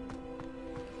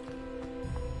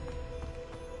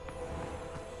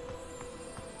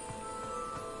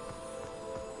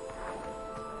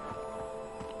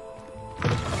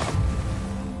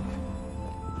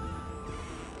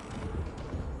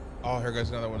 Oh, here goes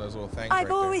another one of those little things.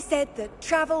 I've always said that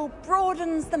travel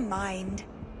broadens the mind.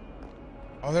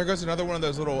 Oh, there goes another one of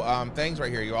those little things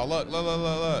right here. You all look.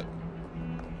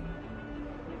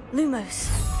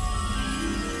 Lumos.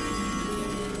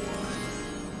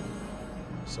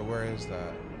 So where is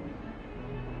that?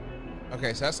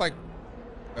 Okay, so that's like,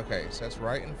 okay, so that's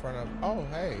right in front of, oh,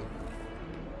 hey.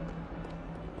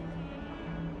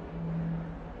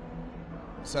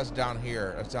 So that's down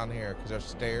here. That's down here because there's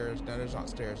stairs. No, there's not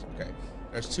stairs. Okay.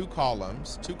 There's two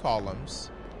columns.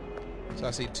 So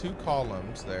I see two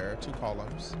columns there. Two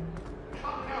columns.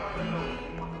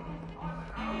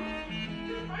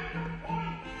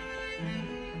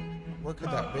 Where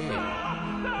could that be?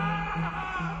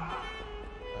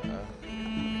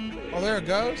 Oh, there it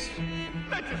goes.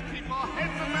 Let's just keep our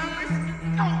heads around this.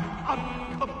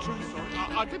 Oh, I'm truly sorry.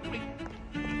 I didn't mean.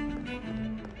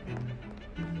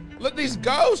 Look, these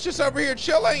ghosts just over here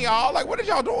chilling, y'all. Like, what are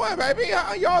y'all doing, baby?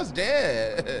 Y'all's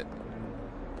dead.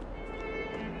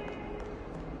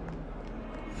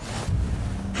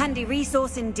 Handy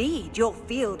resource indeed, your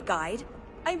field guide.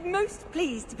 I'm most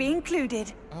pleased to be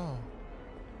included. Oh.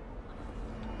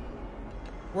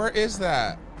 Where is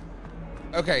that?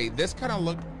 Okay, this kind of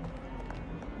look.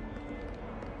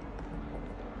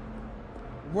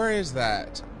 Where is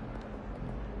that?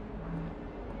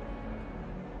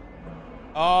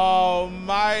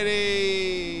 Almighty!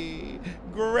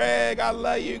 Greg, I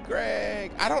love you,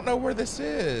 Greg. I don't know where this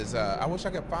is. I wish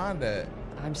I could find it.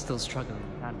 I'm still struggling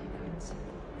with mandarins.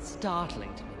 It's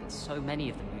startling to me that so many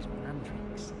of them use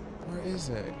mandarins. Where is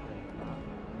it?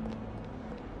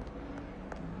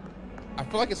 I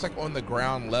feel like it's like on the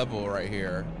ground level right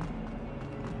here.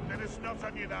 Let us not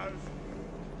on your nose.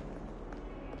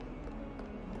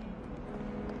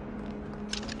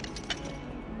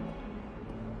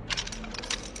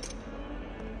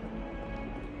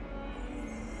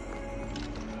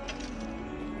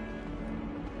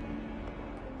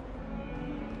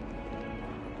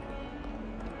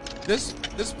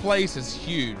 This place is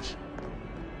huge.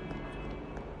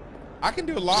 I can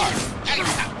do a lot.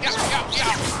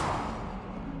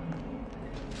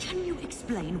 Can you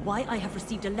explain why I have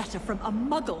received a letter from a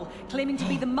muggle claiming to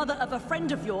be the mother of a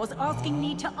friend of yours asking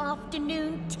me to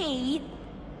afternoon tea?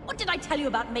 What did I tell you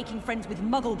about making friends with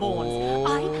muggle-borns?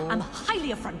 I am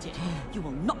highly affronted. You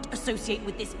will not associate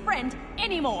with this friend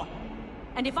anymore.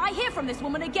 And if I hear from this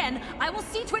woman again, I will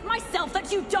see to it myself that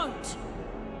you don't.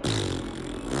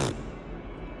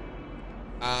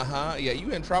 Uh-huh. Yeah, you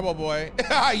in trouble, boy.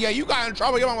 Yeah, you got in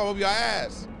trouble. Your mama whoop your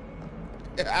ass.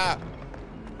 Yeah.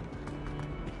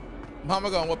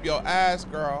 Mama gonna whoop your ass,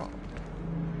 girl.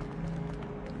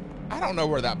 I don't know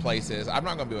where that place is. I'm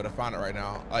not gonna be able to find it right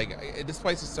now. Like, this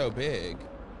place is so big.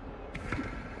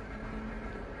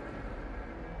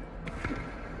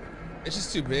 It's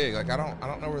just too big. Like, I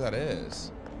don't know where that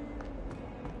is.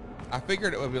 I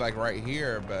figured it would be like right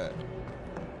here, but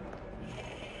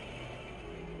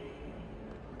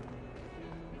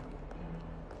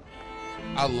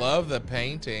I love the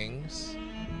paintings.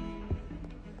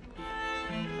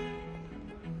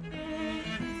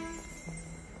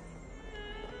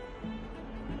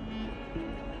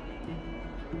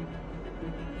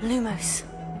 Lumos.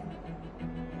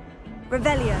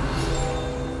 Revelio.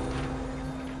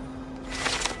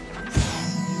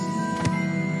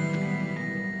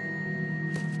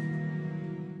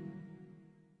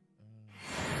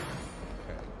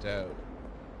 Dope.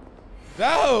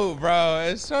 Dope, bro.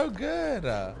 It's so good.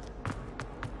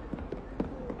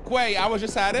 Quay, I was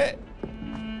just at it.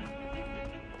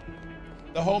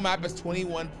 The whole map is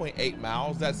 21.8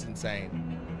 miles. That's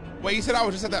insane. Wait, you said I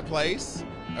was just at that place?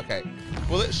 Okay.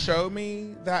 Will it show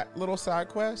me that little side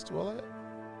quest? Will it?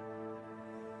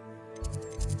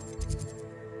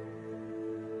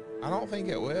 I don't think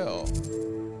it will.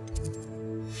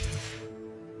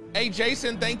 Hey,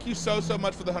 Jason, thank you so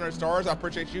much for the 100 stars. I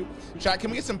appreciate you. Chat,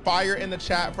 can we get some fire in the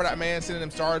chat for that man sending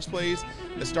them stars, please?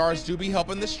 The stars do be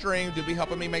helping the stream, do be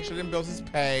helping me make sure them bills is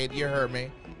paid. You heard me.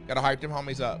 Gotta hype them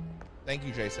homies up. Thank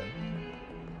you, Jason.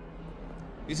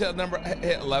 You said number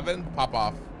hit 11? Pop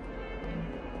off.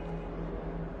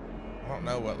 I don't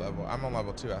know what level. I'm on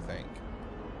level 2, I think.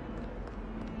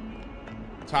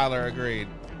 Tyler agreed.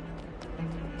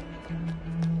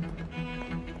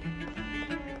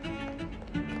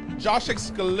 Josh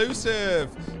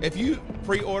exclusive. If you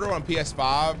pre-order on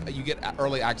PS5, you get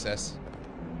early access.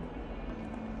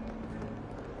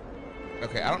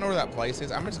 Okay, I don't know where that place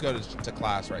is. I'm gonna just go to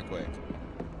class right quick.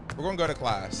 We're gonna go to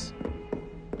class.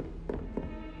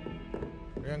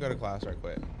 We're gonna go to class right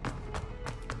quick.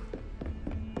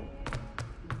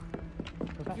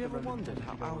 Have you ever wondered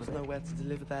how owls know where to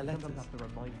deliver their letters?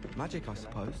 Magic, I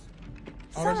suppose.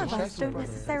 Some of us don't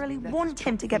necessarily want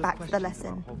him to get back to the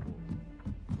lesson.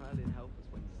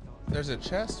 There's a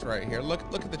chest right here. Look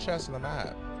at the chest on the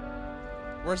map.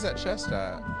 Where's that chest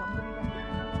at?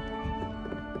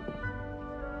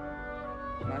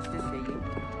 Nice to see you.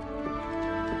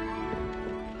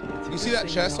 You see that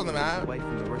chest on the map? Away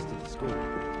from the rest of the school.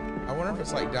 I wonder if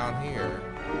it's like down here.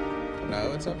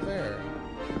 No, it's up there.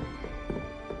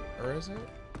 Or is it?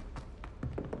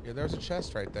 Yeah, there's a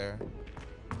chest right there.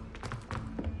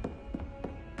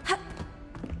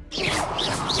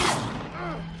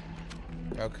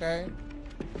 Okay.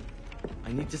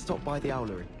 I need to stop by the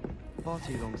owlery. Far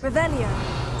too long. Revelio.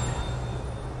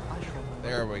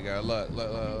 There we go. Look.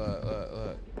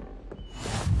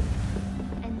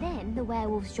 And then the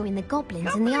werewolves joined the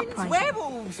goblins in the uprising.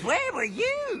 Werewolves, where were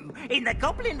you? In the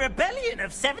Goblin Rebellion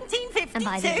of 1752? And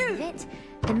by the end of it,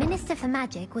 The Minister for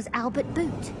Magic was Albert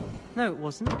Boot. No, it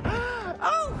wasn't.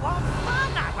 Oh, what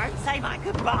fun! I won't say my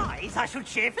goodbyes. I shall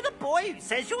cheer for the boy who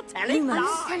says you're telling You lies.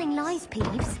 weren't telling lies,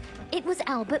 Peeves. It was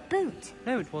Albert Boot.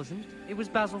 No, it wasn't. It was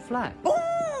Basil Flack.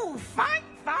 Ooh, fight!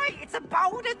 It's a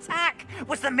bold attack.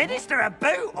 Was the Minister a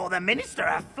boot or the Minister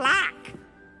a flack?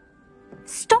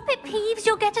 Stop it, Peeves.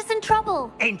 You'll get us in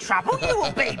trouble. In trouble you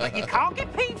will be, but you can't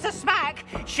give Peeves a smack.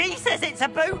 She says it's a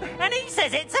boot and he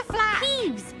says it's a flack.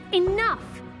 Peeves, enough.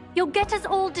 You'll get us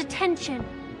all detention.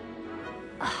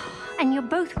 And you're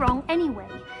both wrong anyway.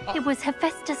 It was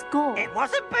Hephaestus Gore. It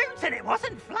wasn't Boot and it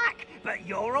wasn't Flack, but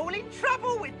you're all in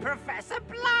trouble with Professor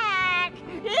Black.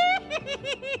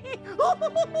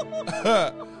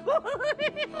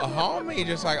 A homie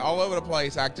just like all over the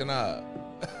place acting up.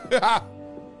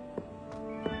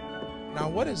 Now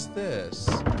what is this?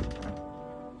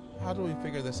 How do we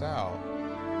figure this out?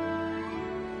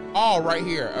 Oh, right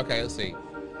here. Okay, let's see.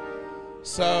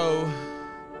 So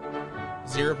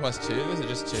 0 plus 2, is it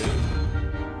just 2?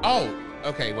 Oh,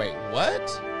 okay, wait,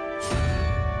 what?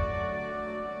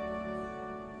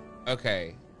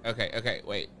 Okay,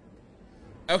 wait.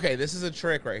 Okay, this is a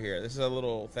trick right here. This is a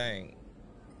little thing.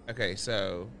 Okay,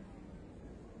 so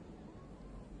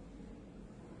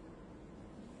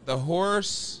the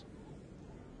horse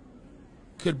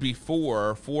could be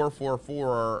 4.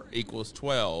 4 equals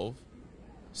 12.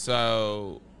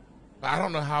 So I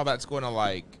don't know how that's going to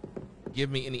like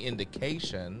give me any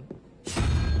indication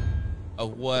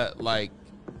of what like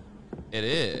it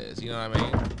is, you know what I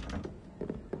mean?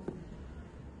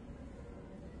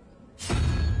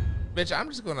 Bitch, I'm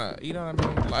just gonna, you know what I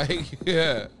mean? Like,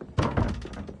 yeah.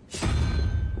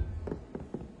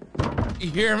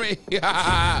 You hear me?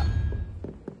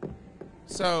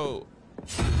 So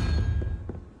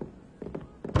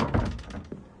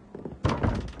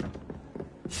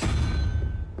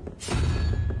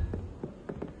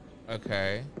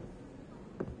okay.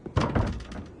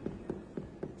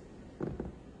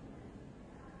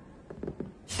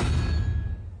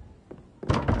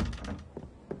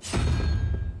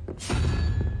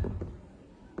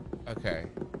 Okay.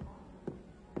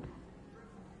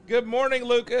 Good morning,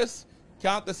 Lucas.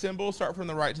 Count the symbols, start from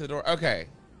the right to the door. Okay.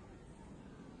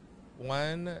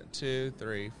 1, 2,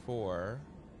 3, 4.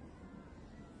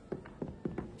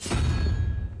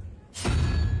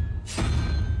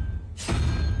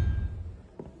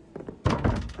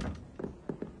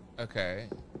 Okay.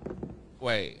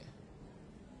 Wait.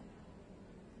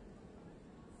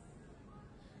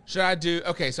 Should I do,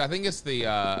 okay, so I think it's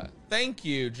the thank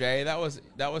you, Jay. That was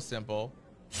simple.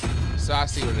 So I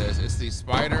see what it is. It's the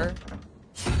spider.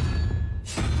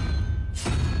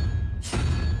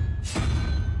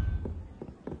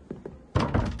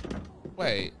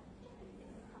 Wait.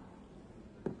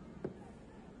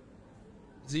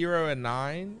 0 and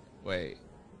 9? Wait.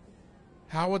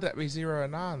 How would that be 0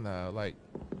 and 9 though? Like,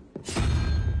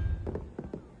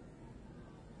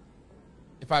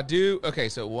 if I do, okay,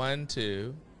 so 1,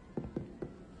 2.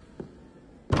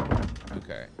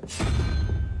 Okay.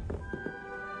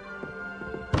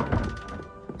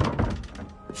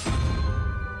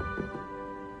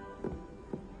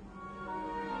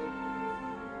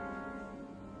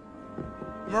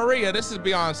 Maria, this is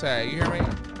Beyonce. You hear me?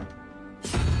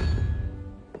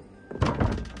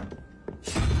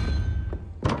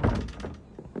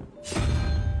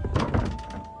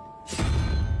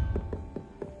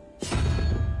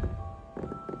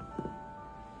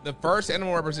 The first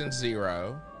animal represents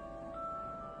 0.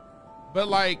 But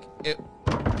like it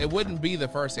wouldn't be the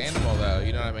first animal though,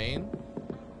 you know what I mean?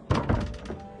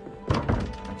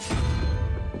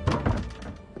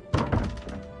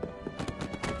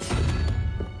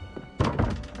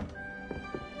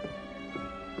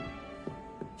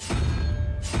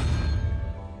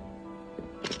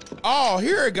 Oh,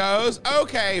 here it goes.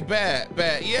 Okay, bet,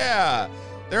 yeah.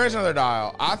 There is another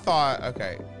dial. I thought,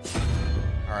 okay.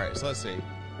 All right, so let's see.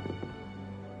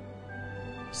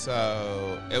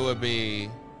 So it would be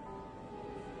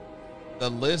the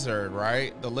lizard,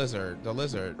 right? The lizard.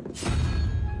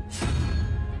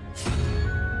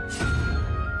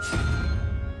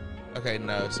 Okay,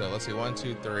 no, so let's see, 1,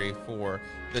 2, 3, 4.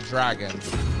 The dragon.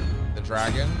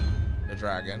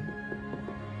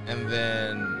 And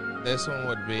then this one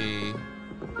would be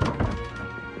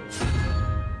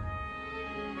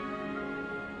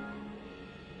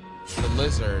the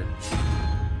lizard.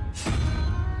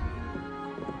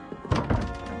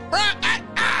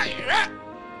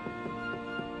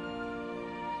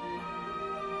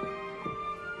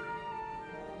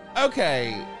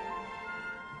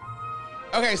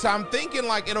 Okay, so I'm thinking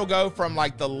like it'll go from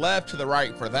like the left to the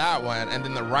right for that one, and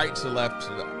then the right to the left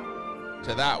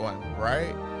to that one,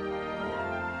 right?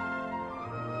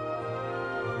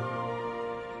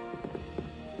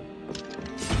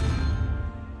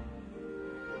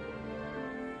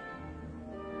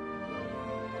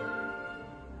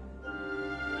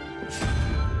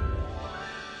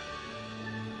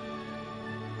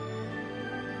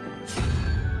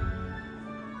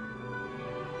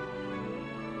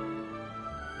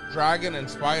 Dragon and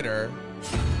spider.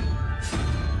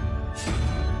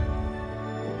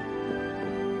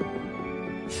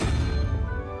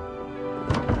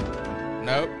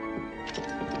 Nope.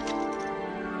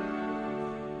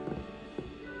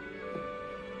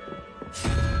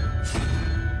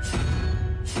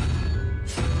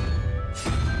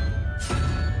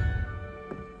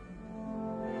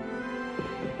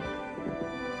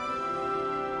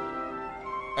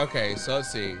 Okay, so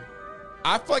let's see.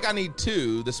 I feel like I need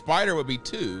 2. The spider would be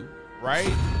 2, right?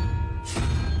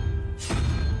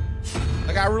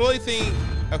 Like I really think,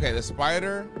 okay, the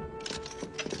spider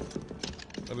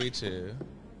would be 2.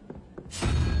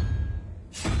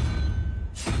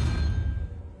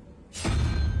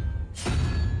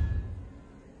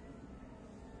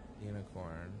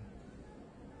 Unicorn.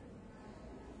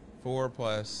 4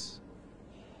 plus.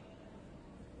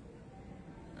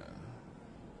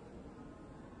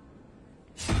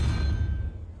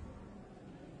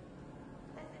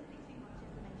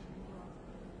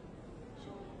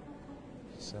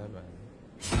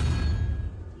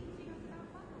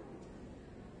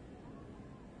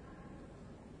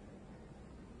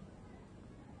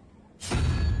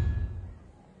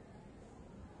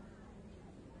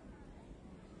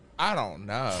 I don't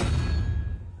know.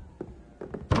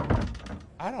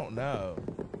 I don't know.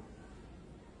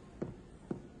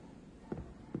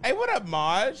 Hey, what up,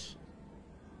 Maj?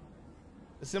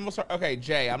 The symbol start. Okay,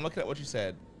 Jay, I'm looking at what you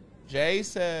said. Jay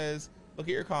says, look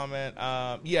at your comment.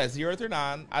 Yeah, 0 through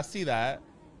 9. I see that.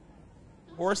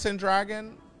 Horse and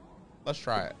dragon. Let's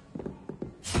try it.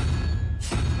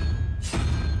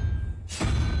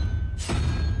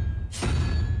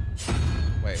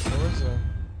 Wait, where was the...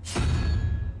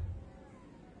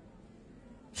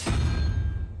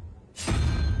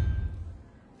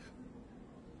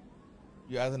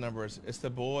 You add the numbers. It's the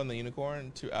bull and the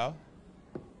unicorn to L.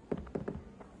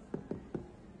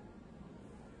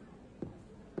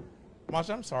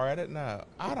 Masha, I'm sorry, I didn't know.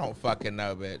 I don't fucking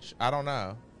know, bitch. I don't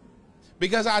know.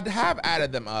 Because I have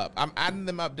added them up. I'm adding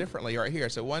them up differently right here.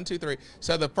 So 1, 2, 3.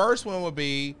 So the first one would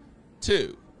be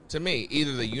 2 to me.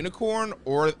 Either the unicorn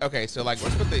or, okay, so like,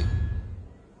 let's put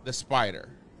the spider.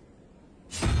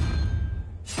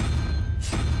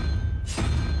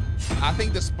 I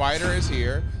think the spider is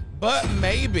here. But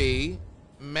maybe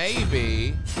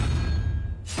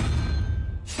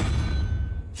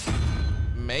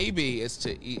it's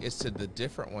to the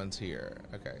different ones here.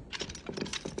 Okay.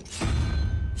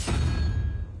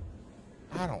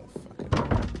 I don't fucking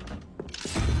know.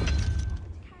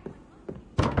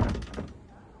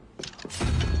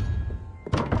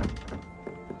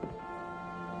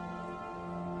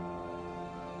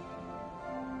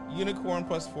 Unicorn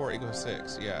plus 4 equals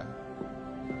 6. Yeah.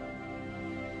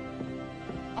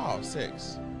 Oh,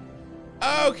 6.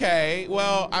 Okay,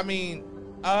 well, I mean,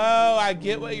 oh, I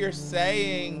get what you're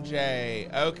saying, Jay.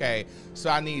 Okay, so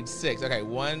I need 6. Okay,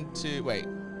 1, 2, wait.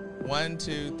 1,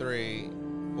 2, 3,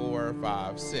 4,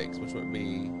 5, 6, which would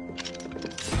be,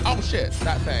 oh shit,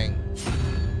 that thing.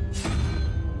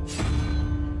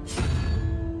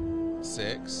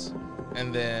 6,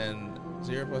 and then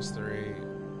 0 plus 3,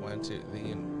 1, 2,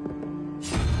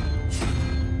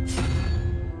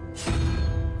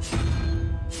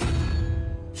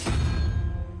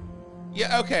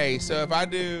 yeah, okay, so if I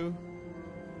do,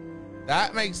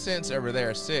 that makes sense over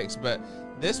there, 6, but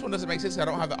this one doesn't make sense. I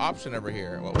don't have the option over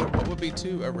here. What would be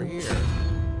 2 over here?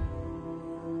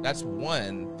 That's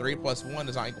 1. 3 plus 1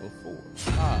 does not equal 4.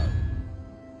 5.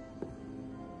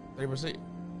 3%.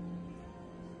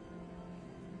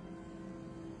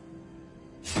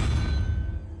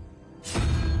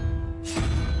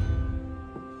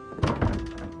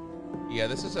 Yeah,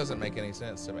 this just doesn't make any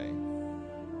sense to me.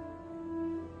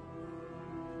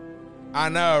 I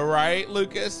know, right,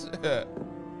 Lucas?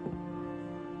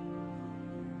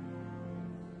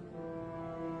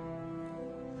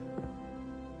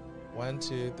 1,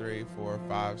 2, 3, 4,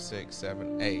 5, 6,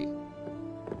 7, 8.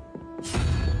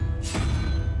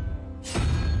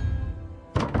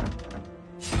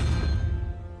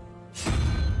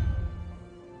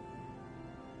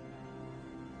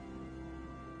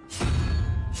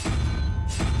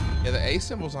 Yeah, the A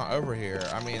symbol's not over here.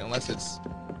 I mean, unless it's...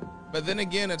 But then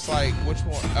again, it's like, which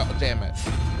one? Oh, damn it.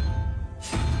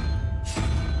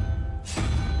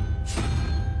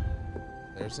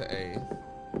 There's the A.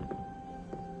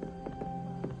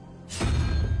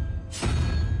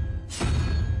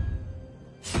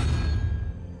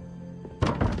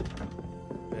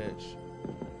 Bitch.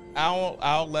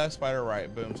 Owl left, spider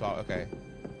right. Boom, saw. Okay.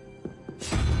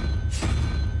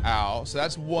 Ow. So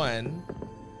that's one.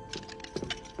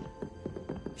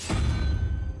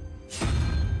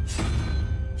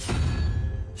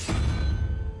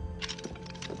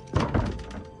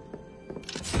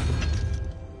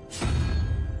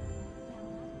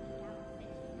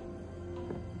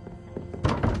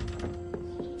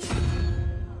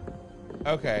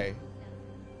 Okay.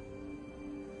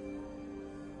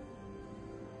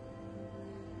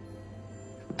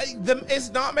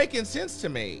 It's not making sense to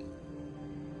me.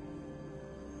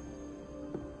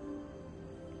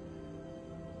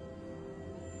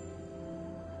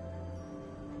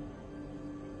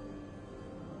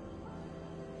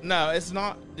 No, it's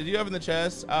not. Did you open the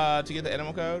chest to get the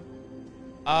animal code?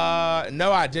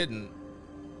 No, I didn't.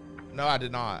 No, I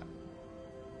did not.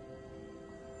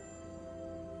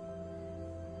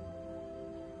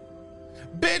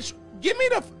 Bitch, give me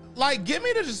the, like, give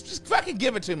me the, just fucking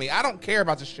give it to me. I don't care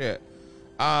about the shit.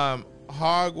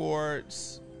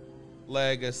 Hogwarts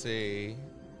Legacy,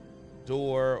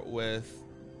 door with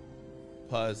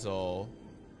puzzle.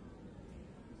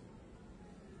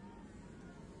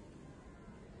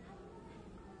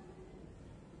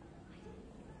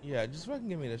 Yeah, just fucking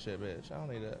give me the shit, bitch. I don't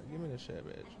need to. Give me the shit,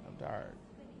 bitch. I'm tired.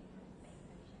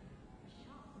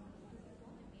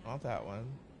 Not that one.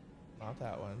 Not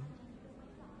that one.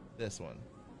 This one.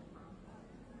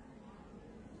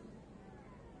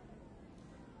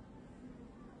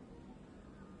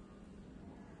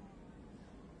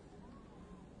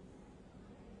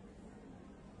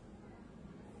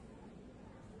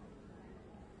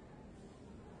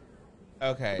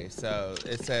 Okay, so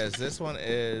it says this one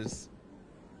is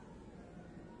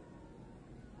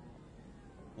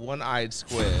one-eyed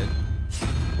squid.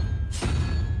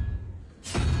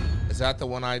 Is that the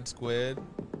one-eyed squid?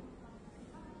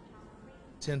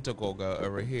 Tentacle goat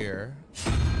over here.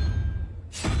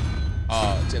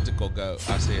 Oh, tentacle goat.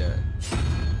 I see it.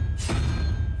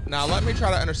 Now let me try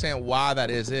to understand why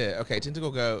that is it. Okay,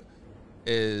 tentacle goat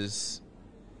is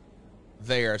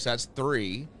there, so that's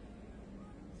 3.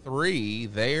 3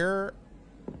 there.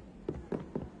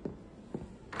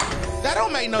 That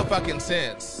don't make no fucking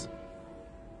sense.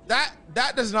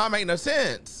 That does not make no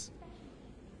sense.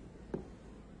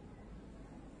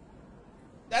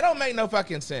 That don't make no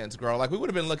fucking sense, girl. Like, we would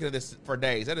have been looking at this for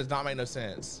days. That does not make no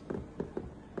sense.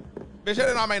 Bitch, that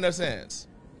did not make no sense.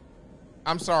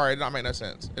 I'm sorry, it did not make no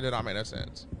sense. It did not make no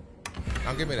sense.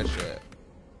 Now give me that shit.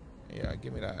 Yeah,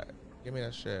 give me that. Give me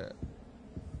that shit.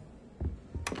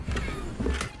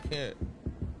 Yeah.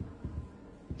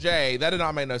 Jay, that did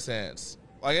not make no sense.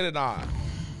 Like, it did not.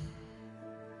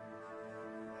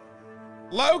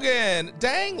 Logan,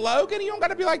 dang, Logan, you don't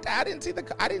gotta be like, I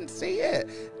didn't see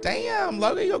it. Damn,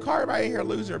 Logan, you'll call everybody here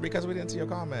loser because we didn't see your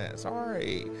comment.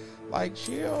 Sorry. Like,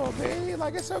 chill, man.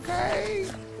 Like, it's okay.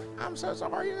 I'm so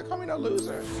sorry. You didn't call me no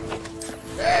loser.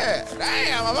 Yeah,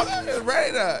 damn, I'm just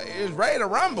ready to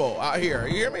rumble out here.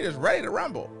 You hear me? Just ready to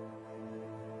rumble.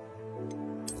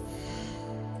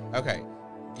 Okay,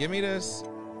 give me this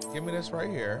right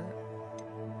here.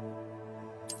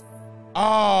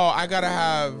 Oh, I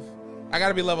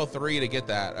gotta be level 3 to get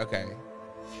that. Okay,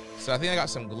 so I think I got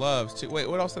some gloves too. Wait,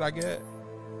 what else did I get?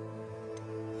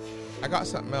 I got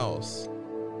something else.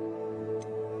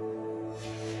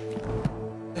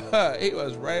 He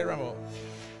was ready to rumble.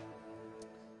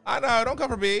 I know, don't come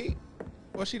for me.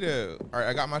 What'd she do? All right,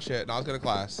 I got my shit. Now let's go to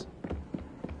class.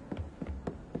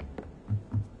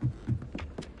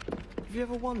 Have you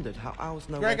ever wondered how owls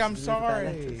know Greg, where I'm to deliver their sorry.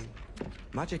 letters?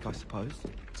 Magic, I suppose.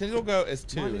 Tentacle goat is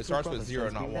 2. My It little starts with brother 0,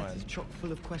 sends not me 1. letters chock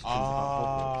full of questions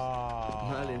about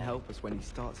Hogwarts. Merlin help us when he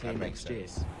starts here next year.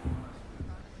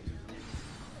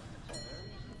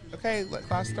 Okay, let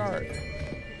class start.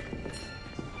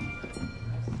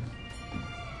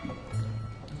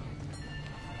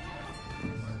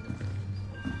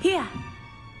 Here,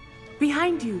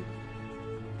 behind you.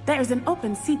 There is an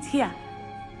open seat here.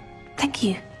 Thank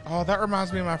you. Oh, that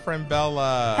reminds me of my friend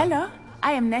Bella. Hello,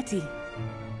 I am Nettie.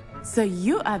 So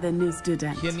you are the new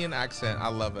student. Kenyan accent, I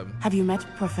love him. Have you met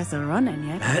Professor Ronan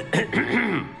yet?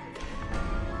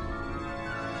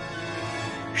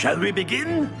 Shall we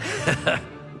begin?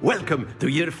 Welcome to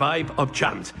year 5 of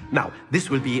charms. Now, this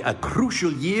will be a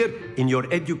crucial year in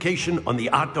your education on the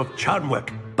art of charm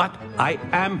work. But I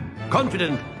am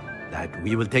confident that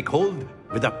we will take hold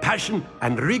with the passion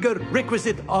and rigor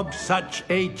requisite of such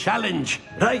a challenge.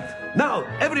 Right, now,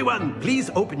 everyone, please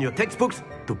open your textbooks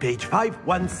to page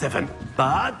 517.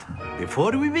 But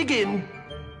before we begin,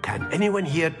 can anyone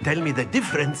here tell me the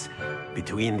difference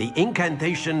between the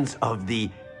incantations of the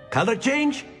color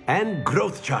change and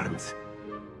growth charms?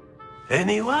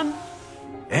 Anyone?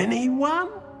 Anyone?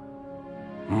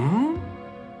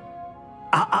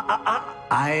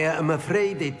 I am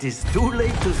afraid it is too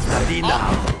late to study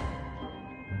now.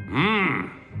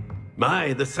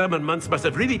 My, the summer months must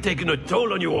have really taken a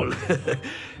toll on you all.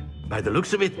 By the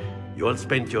looks of it, you all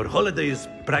spent your holidays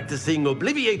practicing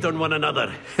Obliviate on one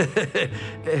another.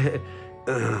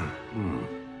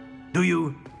 Do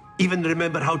you even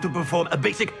remember how to perform a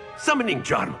basic summoning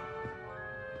charm?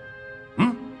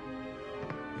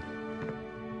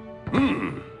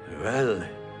 Well,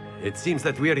 it seems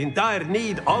that we are in dire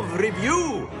need of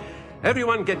review.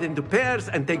 Everyone get into pairs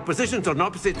and take positions on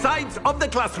opposite sides of the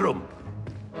classroom.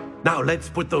 Now let's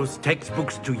put those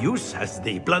textbooks to use as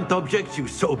the blunt objects you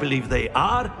so believe they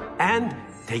are, and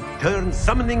take turns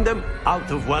summoning them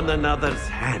out of one another's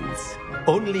hands.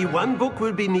 Only one book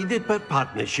will be needed per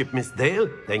partnership, Miss Dale.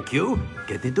 Thank you.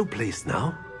 Get into place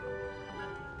now.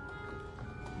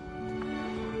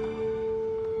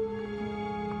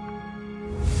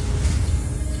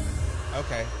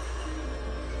 Okay.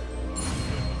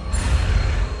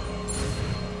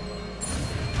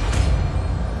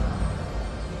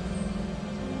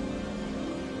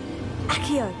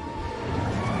 Accio.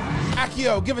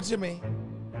 Accio, give it to me.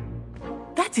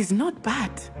 That is not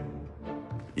bad.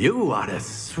 You are a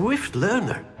swift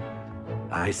learner.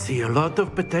 I see a lot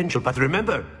of potential, but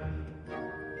remember,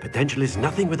 potential is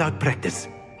nothing without practice.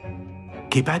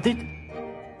 Keep at it.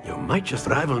 You might just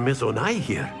rival Miss Onai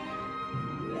here.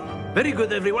 Very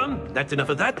good, everyone. That's enough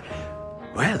of that.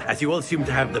 Well, as you all seem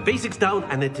to have the basics down,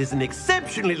 and it is an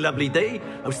exceptionally lovely day,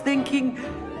 I was thinking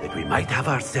that we might have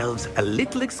ourselves a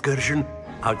little excursion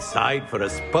outside for a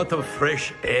spot of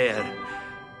fresh air.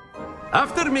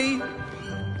 After me.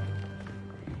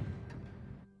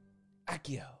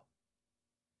 Accio.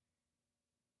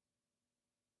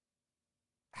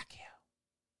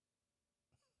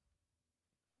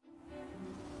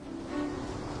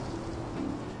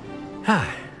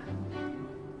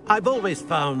 I've always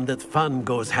found that fun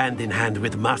goes hand in hand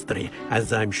with mastery,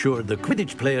 as I'm sure the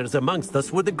Quidditch players amongst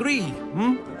us would agree.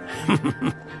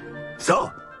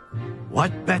 So,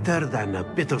 what better than a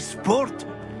bit of sport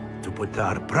to put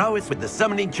our prowess with the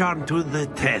summoning charm to the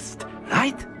test,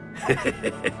 right?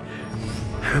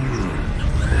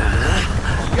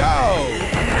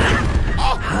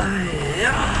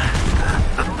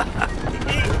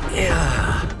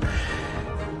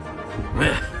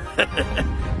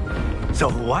 So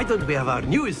why don't we have our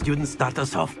newest student start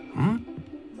us off?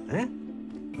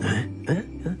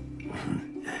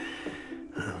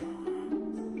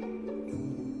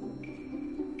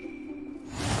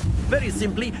 Very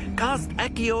simply, cast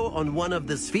Accio on one of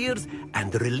the spheres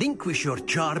and relinquish your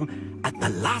charm at the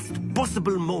last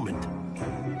possible moment.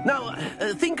 Now,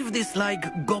 think of this like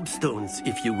gobstones,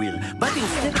 if you will, but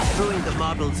instead of throwing the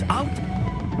marbles out,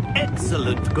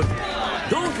 excellent, good.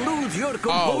 Don't lose your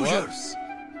composure.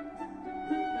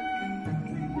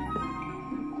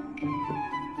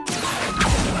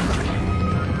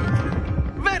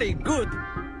 Very good.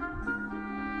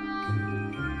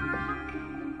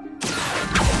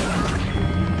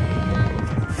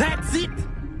 That's it.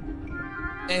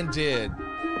 And did.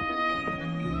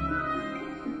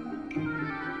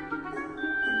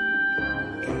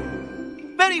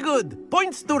 Very good.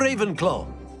 Points to Ravenclaw.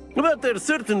 But there's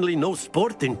certainly no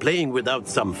sport in playing without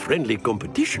some friendly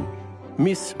competition.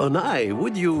 Miss Onai,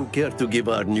 would you care to give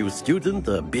our new student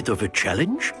a bit of a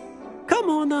challenge? Come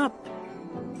on up.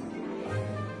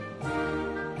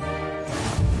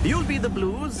 You'll be the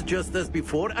blues, just as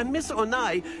before, and Miss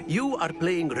Onai, you are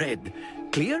playing red.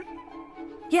 Clear?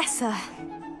 Yes, sir.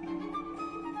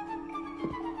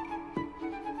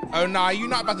 Oh, nah, you're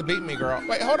not about to beat me, girl.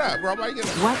 Wait, hold up, girl. Why you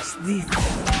getting... What's this?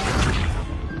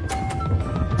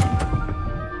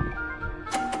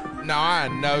 No, I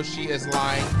know she is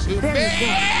lying to me.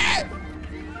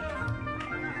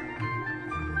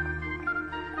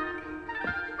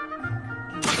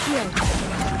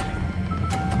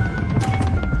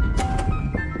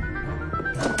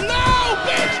 No,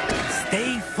 bitch!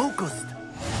 Stay focused.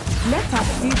 Let us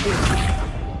see this.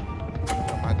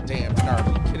 Oh, my damn nerves.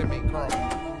 Are you kidding me, girl?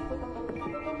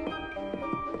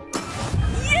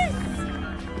 Yes!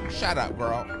 Shut up,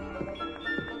 girl.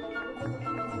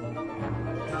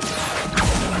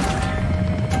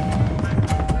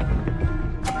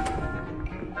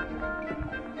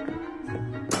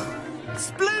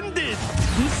 Splendid!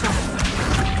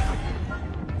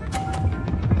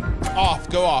 Off,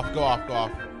 go off, go off, go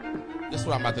off. This is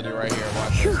what I'm about to do right here.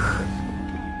 Watch this.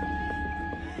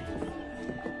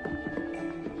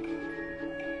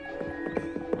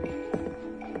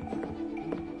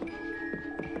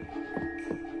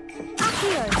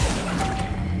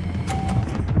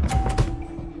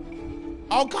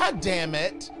 Oh, god damn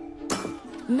it.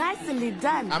 Nicely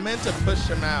done. I meant to push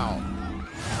him out.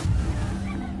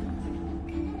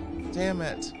 Damn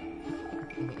it.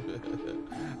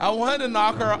 I wanted to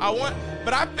knock her.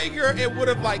 But I figure it would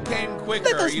have like came quicker.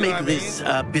 Let us you know make what I this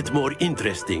mean? a bit more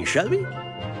interesting, shall we?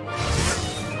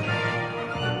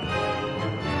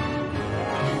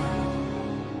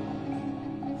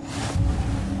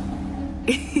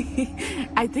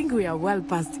 I think we are well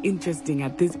past interesting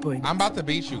at this point. I'm about to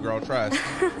beat you, girl. Trust.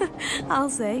 I'll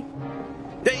say.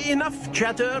 Enough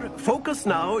chatter. Focus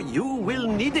now. You will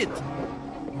need it.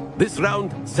 This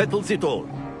round settles it all.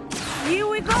 Here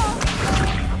we go.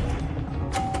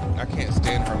 I can't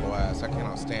stand her little ass. I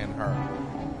cannot stand her.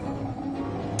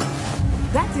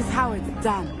 That is how it's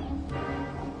done.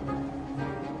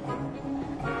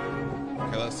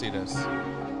 Okay, let's see this.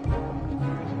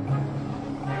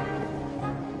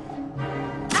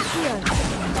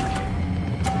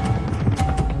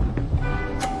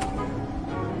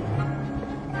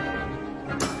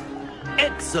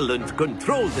 Excellent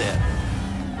control there.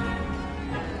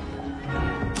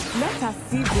 Let us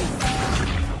see this.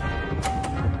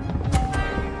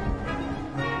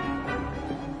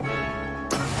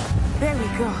 There we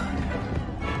go.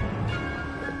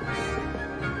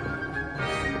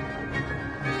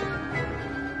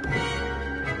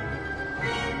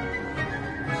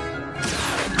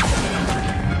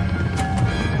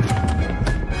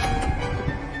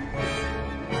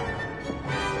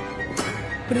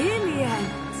 Brilliant.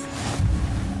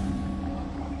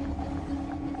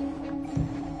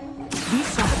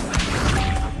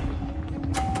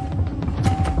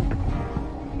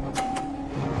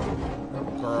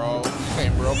 Girl, you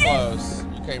came real close.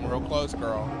 You came real close,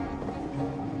 girl.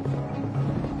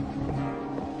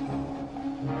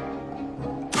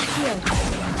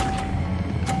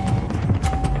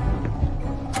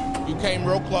 You came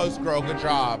real close, girl. Good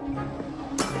job.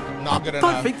 Not good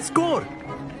enough. Perfect score.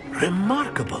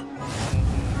 Remarkable.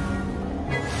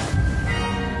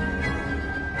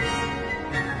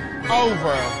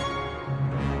 Over.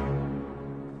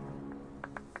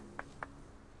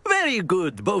 Very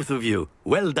good, both of you.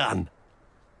 Well done.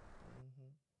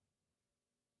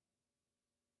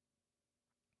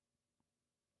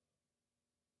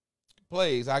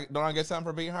 Please, don't I get something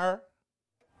for beating her?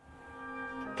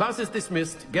 Class is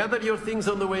dismissed. Gather your things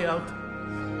on the way out.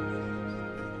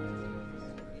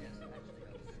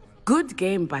 Good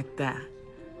game back there.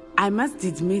 I must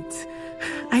admit,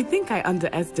 I think I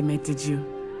underestimated you.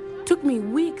 Took me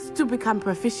weeks to become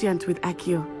proficient with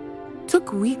Accio.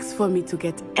 Took weeks for me to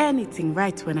get anything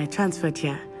right when I transferred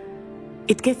here.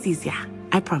 It gets easier,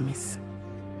 I promise.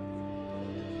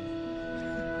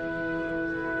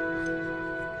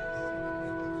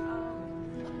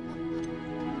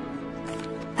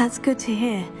 That's good to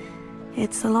hear.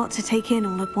 It's a lot to take in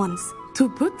all at once. To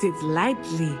put it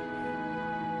lightly,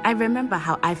 I remember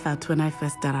how I felt when I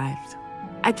first arrived.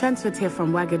 I transferred here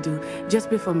from Ouagadougou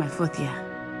just before my 4th year.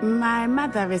 My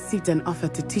mother received an offer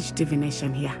to teach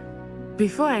divination here.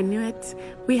 Before I knew it,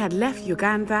 we had left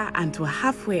Uganda and were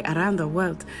halfway around the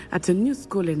world at a new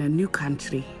school in a new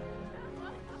country.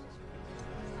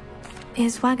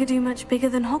 Is Ouagadougou much bigger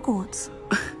than Hogwarts?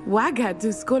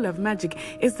 Ouagadougou School of Magic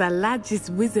is the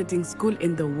largest wizarding school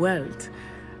in the world.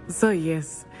 So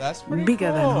yes, that's pretty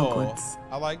bigger than cool. Hogwarts.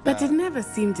 I like that. But it never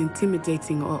seemed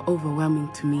intimidating or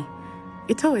overwhelming to me.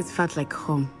 It always felt like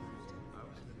home.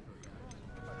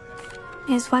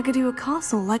 Is Ouagadougou a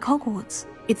castle like Hogwarts?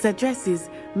 Its address is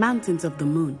Mountains of the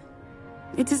Moon.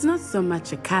 It is not so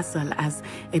much a castle as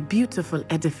a beautiful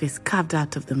edifice carved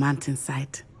out of the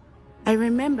mountainside. I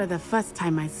remember the first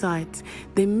time I saw it,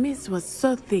 the mist was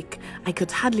so thick I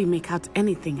could hardly make out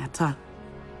anything at all.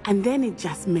 And then it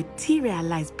just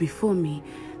materialized before me,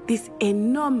 this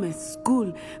enormous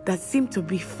school that seemed to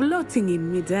be floating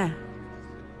in midair.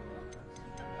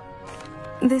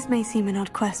 This may seem an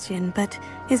odd question, but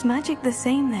is magic the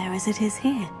same there as it is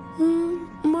here?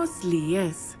 Mostly,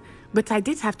 yes. But I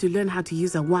did have to learn how to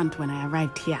use a wand when I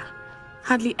arrived here.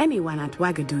 Hardly anyone at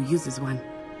Ouagadougou uses one.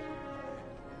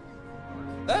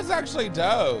 That's actually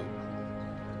dope.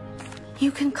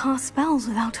 You can cast spells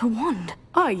without a wand?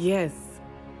 Oh, yes.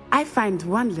 I find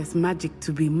wandless magic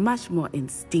to be much more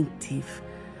instinctive.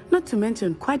 Not to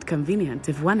mention quite convenient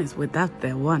if one is without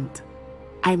their wand.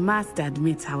 I must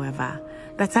admit, however,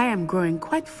 that I am growing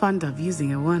quite fond of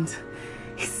using a wand.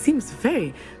 It seems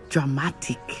very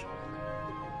dramatic.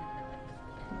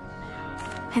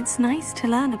 It's nice to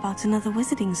learn about another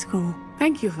wizarding school.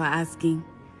 Thank you for asking.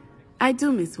 I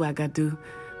do miss Ouagadougou,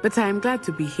 but I am glad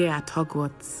to be here at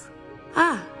Hogwarts.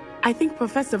 Ah, I think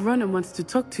Professor Ronan wants to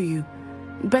talk to you.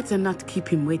 Better not keep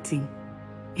him waiting.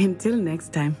 Until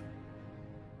next time.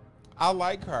 I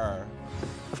like her.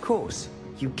 Of course,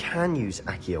 you can use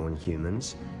Accio on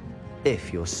humans,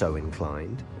 if you're so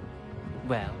inclined.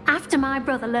 Well, After my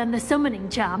brother learned the summoning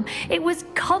charm, it was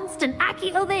constant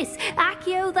Accio this,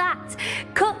 Accio that,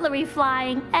 cutlery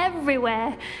flying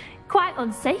everywhere. Quite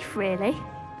unsafe, really.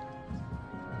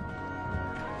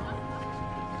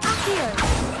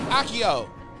 Accio!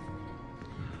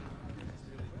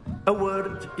 A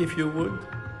word, if you would.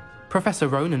 Professor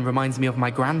Ronan reminds me of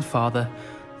my grandfather.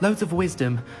 Loads of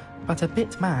wisdom, but a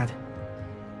bit mad.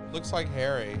 Looks like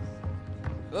Harry.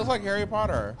 It looks like Harry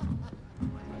Potter.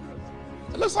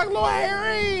 It looks like little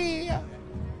Harry!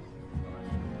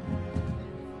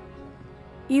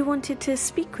 You wanted to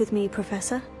speak with me,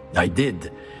 Professor? I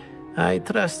did. I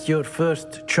trust your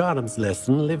first charms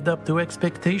lesson lived up to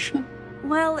expectation?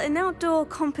 Well, an outdoor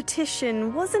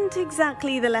competition wasn't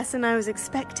exactly the lesson I was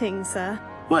expecting, sir.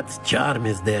 What charm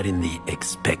is there in the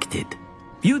expected?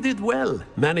 You did well,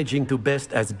 managing to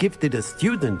best as gifted a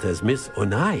student as Miss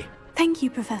Onai. Thank you,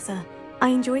 Professor. I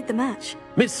enjoyed the match.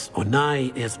 Miss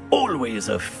Onai is always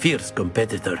a fierce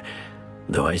competitor,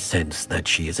 though I sense that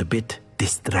she is a bit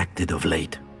distracted of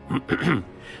late.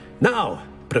 Now,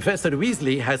 Professor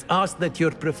Weasley has asked that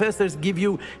your professors give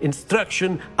you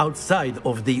instruction outside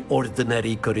of the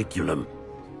ordinary curriculum.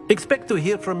 Expect to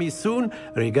hear from me soon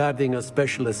regarding a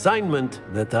special assignment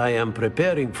that I am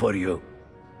preparing for you.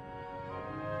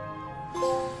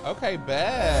 Okay,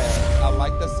 bet. I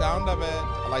like the sound of it.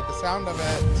 I like the sound of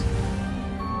it.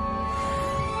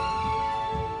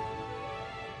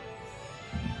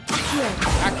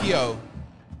 Accio.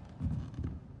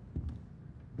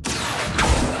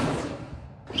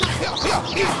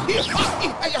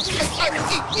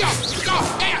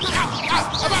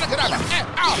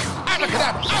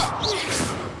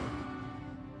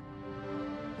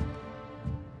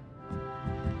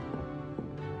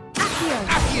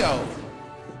 Accio.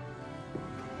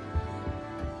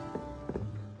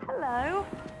 Hello.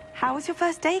 How was your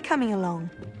first day coming along?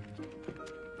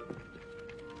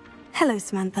 Hello,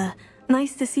 Samantha.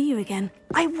 Nice to see you again.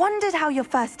 I wondered how your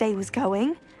first day was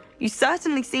going. You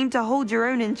certainly seem to hold your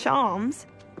own in charms.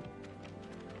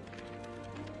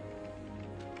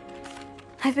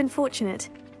 I've been fortunate.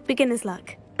 Beginner's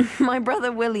luck. My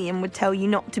brother William would tell you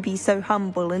not to be so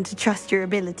humble and to trust your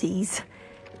abilities.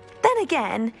 Then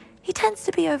again, he tends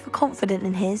to be overconfident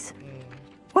in his.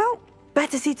 Well,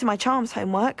 better see to my charms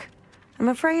homework. I'm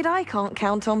afraid I can't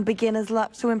count on beginner's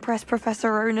luck to impress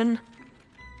Professor Ronan.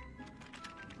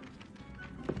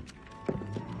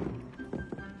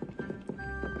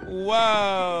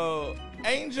 Whoa.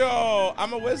 Angel,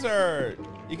 I'm a wizard.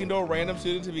 You can duel random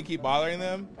students if you keep bothering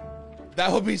them.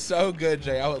 That would be so good,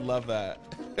 Jay. I would love that.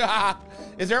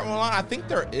 Is there one? I think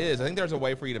there is. I think there's a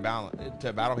way for you to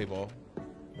battle people.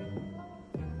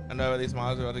 I know these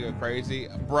mods are about to go crazy.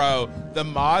 Bro, the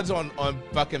mods on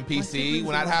fucking PC,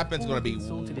 when that happens, is going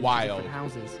to be wild.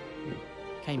 Houses.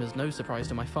 Came as no surprise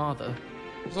to my father.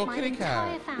 It's all My kitty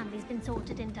entire cat. family's been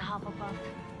sorted into Hufflepuff,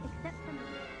 except for me.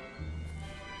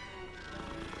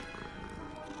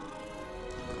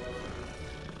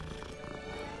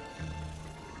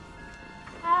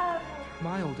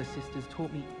 My older sisters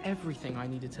taught me everything I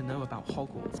needed to know about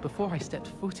Hogwarts before I stepped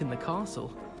foot in the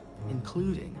castle,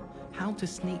 including how to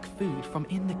sneak food from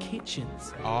in the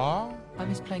kitchens. Aw. I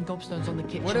miss playing gobstones on the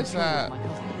kitchen What is floor with that my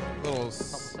cousins. little Not the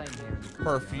same here.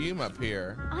 perfume up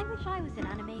here? I wish I was an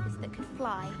animagus that could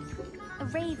fly. A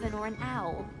raven or an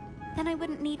owl. Then I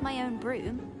wouldn't need my own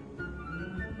broom.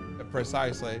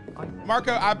 Precisely.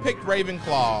 Marco, I picked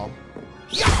Ravenclaw.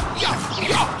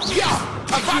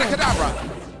 Avada Kedavra!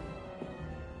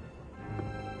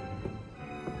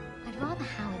 I'd rather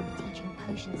Howard be teaching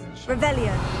potions and shit.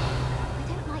 Revelio. I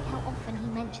don't like how often he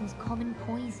mentions common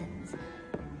poisons.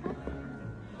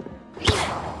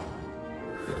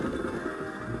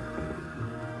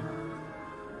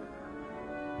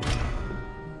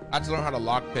 I just learned how to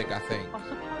lockpick, I think. I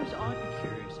suppose I'd be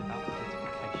curious about the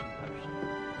multiplication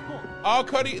potion. Oh,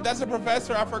 Cody, that's a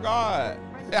professor. I forgot.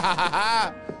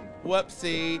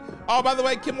 Whoopsie. Oh, by the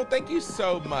way, Kimmel, thank you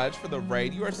so much for the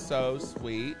raid. You are so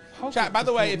sweet. Chat, by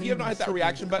the way, if you have not hit that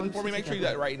reaction button for me, make sure you do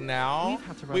that right now.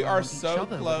 We are so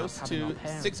close to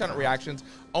 600 reactions.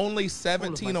 Only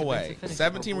 17 away.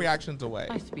 17 reactions away.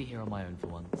 Nice to be here on my own for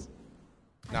once.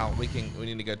 Now we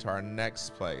need to go to our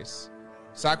next place.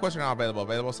 Side quests are now available.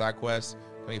 Available side quests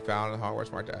can be found in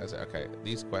Hogwarts marked as okay.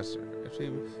 These quests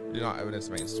actually do not evidence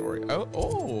the main story.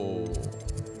 Oh.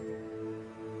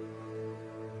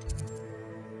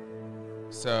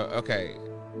 So okay.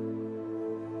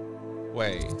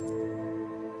 Wait.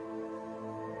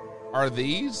 Are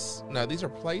these? No, these are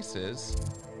places.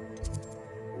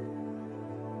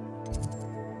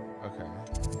 Okay.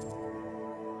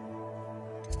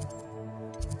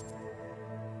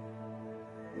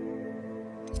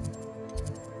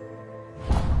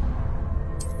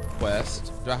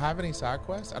 quest. Do I have any side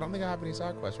quests? I don't think I have any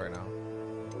side quests right now.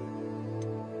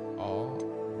 Oh.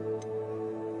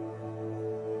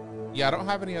 Yeah, I don't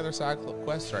have any other side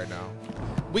quests right now.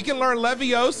 We can learn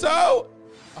Levioso?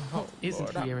 Oh,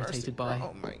 isn't he irritated by?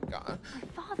 Oh my god. My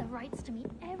father writes to me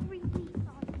every week.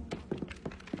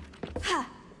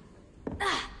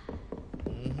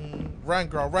 Run,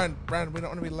 girl, run, run. We don't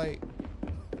want to be late.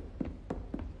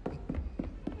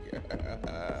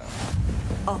 Yeah.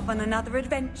 Off on another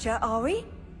adventure, are we?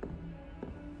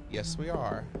 Yes, we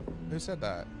are. Who said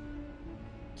that?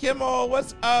 Kimmel,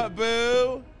 what's up,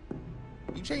 boo?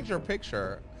 You changed your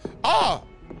picture. Oh!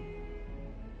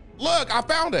 Look, I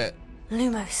found it.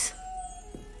 Lumos.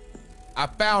 I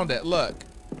found it, look.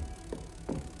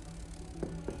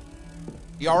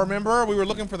 Y'all remember? We were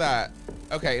looking for that.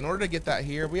 Okay, in order to get that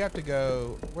here, we have to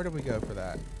go, where did we go for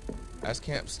that? That's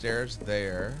camp stairs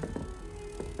there.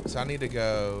 So I need to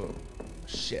go,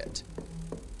 shit.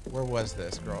 Where was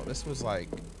this, girl? This was like,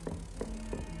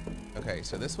 okay,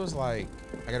 so this was like,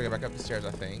 I gotta go back up the stairs,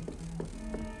 I think.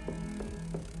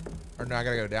 Or no, I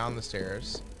gotta go down the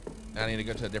stairs. And I need to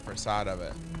go to a different side of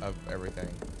it, of everything.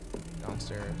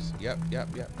 Downstairs. Yep,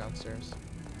 downstairs.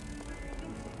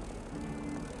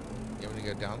 Yeah, we need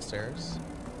to go downstairs.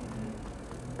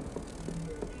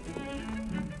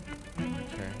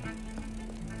 Okay.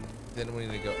 Then we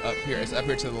need to go up here. It's up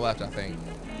here to the left, I think.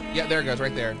 Yeah, there it goes,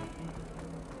 right there.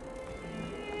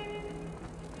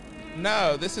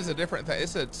 No, this is a different thing.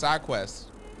 It's a side quest.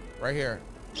 Right here.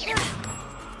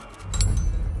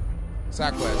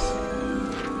 Side quest.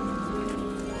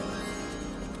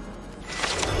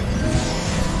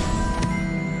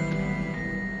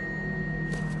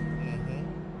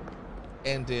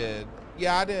 And did.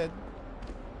 Yeah, I did.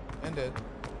 And did.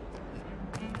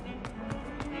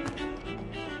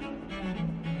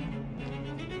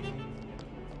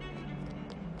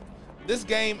 This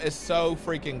game is so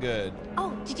freaking good.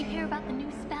 Oh, did you hear about the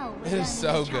new spell? It is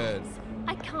so good.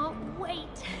 I can't wait.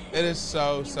 It is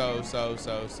so good. How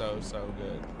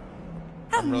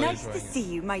I'm really nice to enjoying it.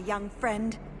 see you, my young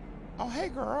friend. Oh, hey,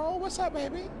 girl. What's up,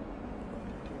 baby?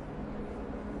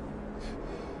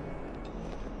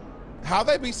 How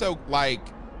they be so, like,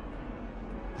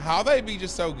 how they be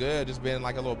just so good just being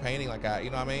like a little painting like that, you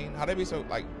know what I mean? How they be so,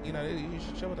 like, you know, you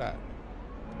should chill with that.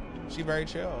 She very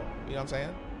chill, you know what I'm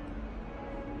saying?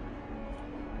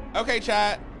 Okay,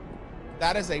 chat.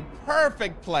 That is a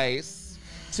perfect place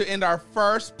to end our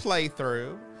first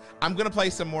playthrough. I'm gonna play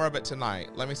some more of it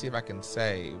tonight. Let me see if I can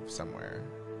save somewhere.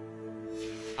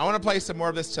 I want to play some more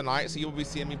of this tonight, so you'll be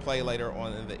seeing me play later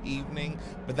on in the evening.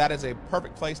 But that is a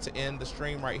perfect place to end the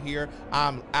stream right here.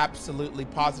 I'm absolutely,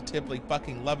 positively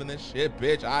fucking loving this shit,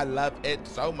 bitch. I love it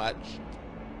so much.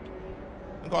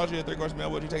 I called you a 3-course meal.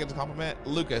 Would you take it as a compliment?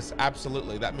 Lucas,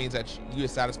 absolutely. That means that you are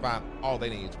satisfying all they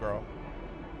need, girl.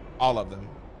 All of them.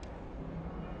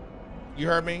 You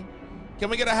heard me?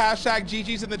 Can we get a hashtag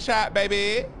GG's in the chat,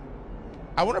 baby?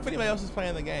 I wonder if anybody else is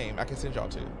playing the game. I can send y'all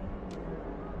to.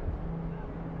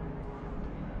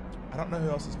 I don't know who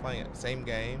else is playing it. Same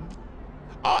game.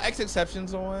 Oh, X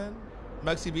Exception's on.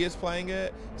 Mugsy B is playing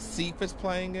it. Seif is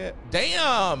playing it.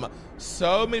 Damn!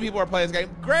 So many people are playing this game.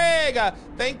 Greg,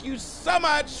 thank you so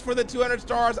much for the 200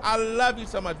 stars. I love you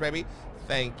so much, baby.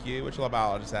 Thank you. Which love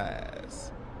biologist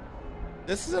has.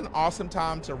 This is an awesome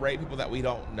time to rate people that we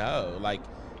don't know. Like,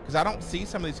 because I don't see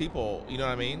some of these people, you know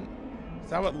what I mean?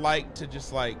 So I would like to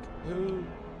just like, who?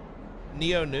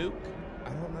 Neo Nuke? I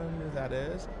don't know who that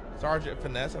is. Sergeant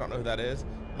Finesse, I don't know who that is.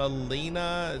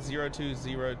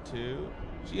 Melina0202.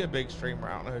 She a big streamer,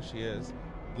 I don't know who she is.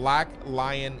 Black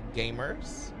Lion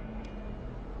Gamers.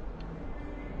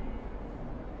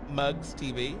 Mugs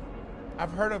TV.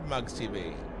 I've heard of Mugs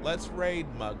TV. Let's raid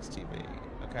Mugs TV,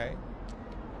 okay?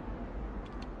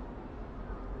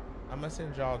 I'm gonna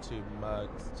send y'all to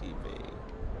Mugs TV.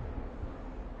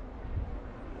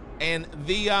 And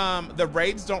the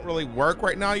raids don't really work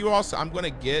right now, you all, so I'm gonna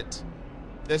get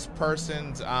this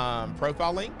person's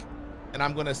profile link and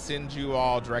I'm gonna send you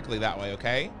all directly that way,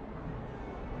 okay?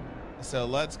 So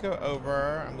let's go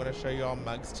over. I'm gonna show you all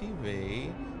Mugs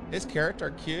TV. His character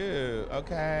cute,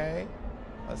 okay.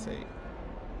 Let's see.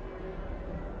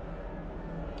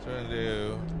 So we're gonna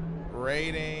do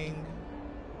rating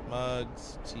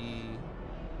Mugs TV.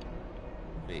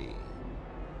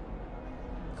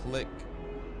 Click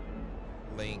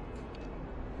link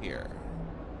here.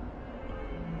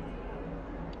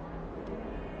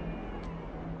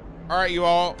 All right, you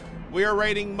all, we are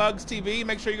rating Mugs TV.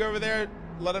 Make sure you go over there,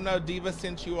 let them know Diva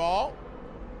sent you all,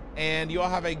 and you all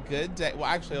have a good day. Well,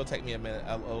 actually, it'll take me a minute,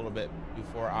 a little bit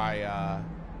before I,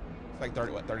 it's like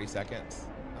 30 seconds,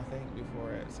 I think,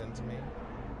 before it sends me.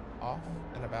 off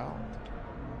and about.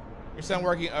 Your son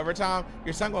working overtime?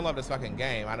 Your son gonna love this fucking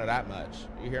game. I know that much.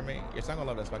 You hear me? Your son gonna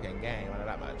love this fucking game. I know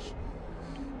that much.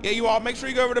 Yeah, you all, make sure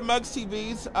you go over to Mugs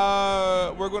TV's.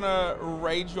 We're gonna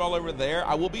raid you all over there.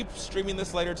 I will be streaming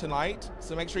this later tonight,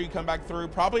 so make sure you come back through.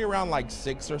 Probably around like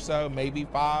 6 or so, maybe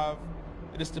 5.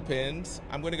 It just depends.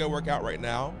 I'm gonna go work out right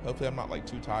now. Hopefully I'm not like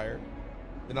too tired.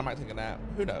 Then I might take a nap.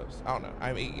 Who knows? I don't know. I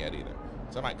haven't eaten yet either,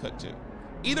 so I might cook too.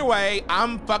 Either way,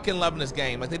 I'm fucking loving this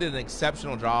game. Like, they did an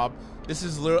exceptional job. This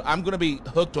is literally, I'm gonna be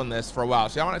hooked on this for a while.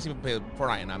 So I want to see me play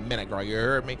Fortnite in a minute, girl. You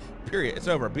heard me? Period. It's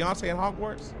over. Beyonce and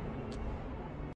Hogwarts.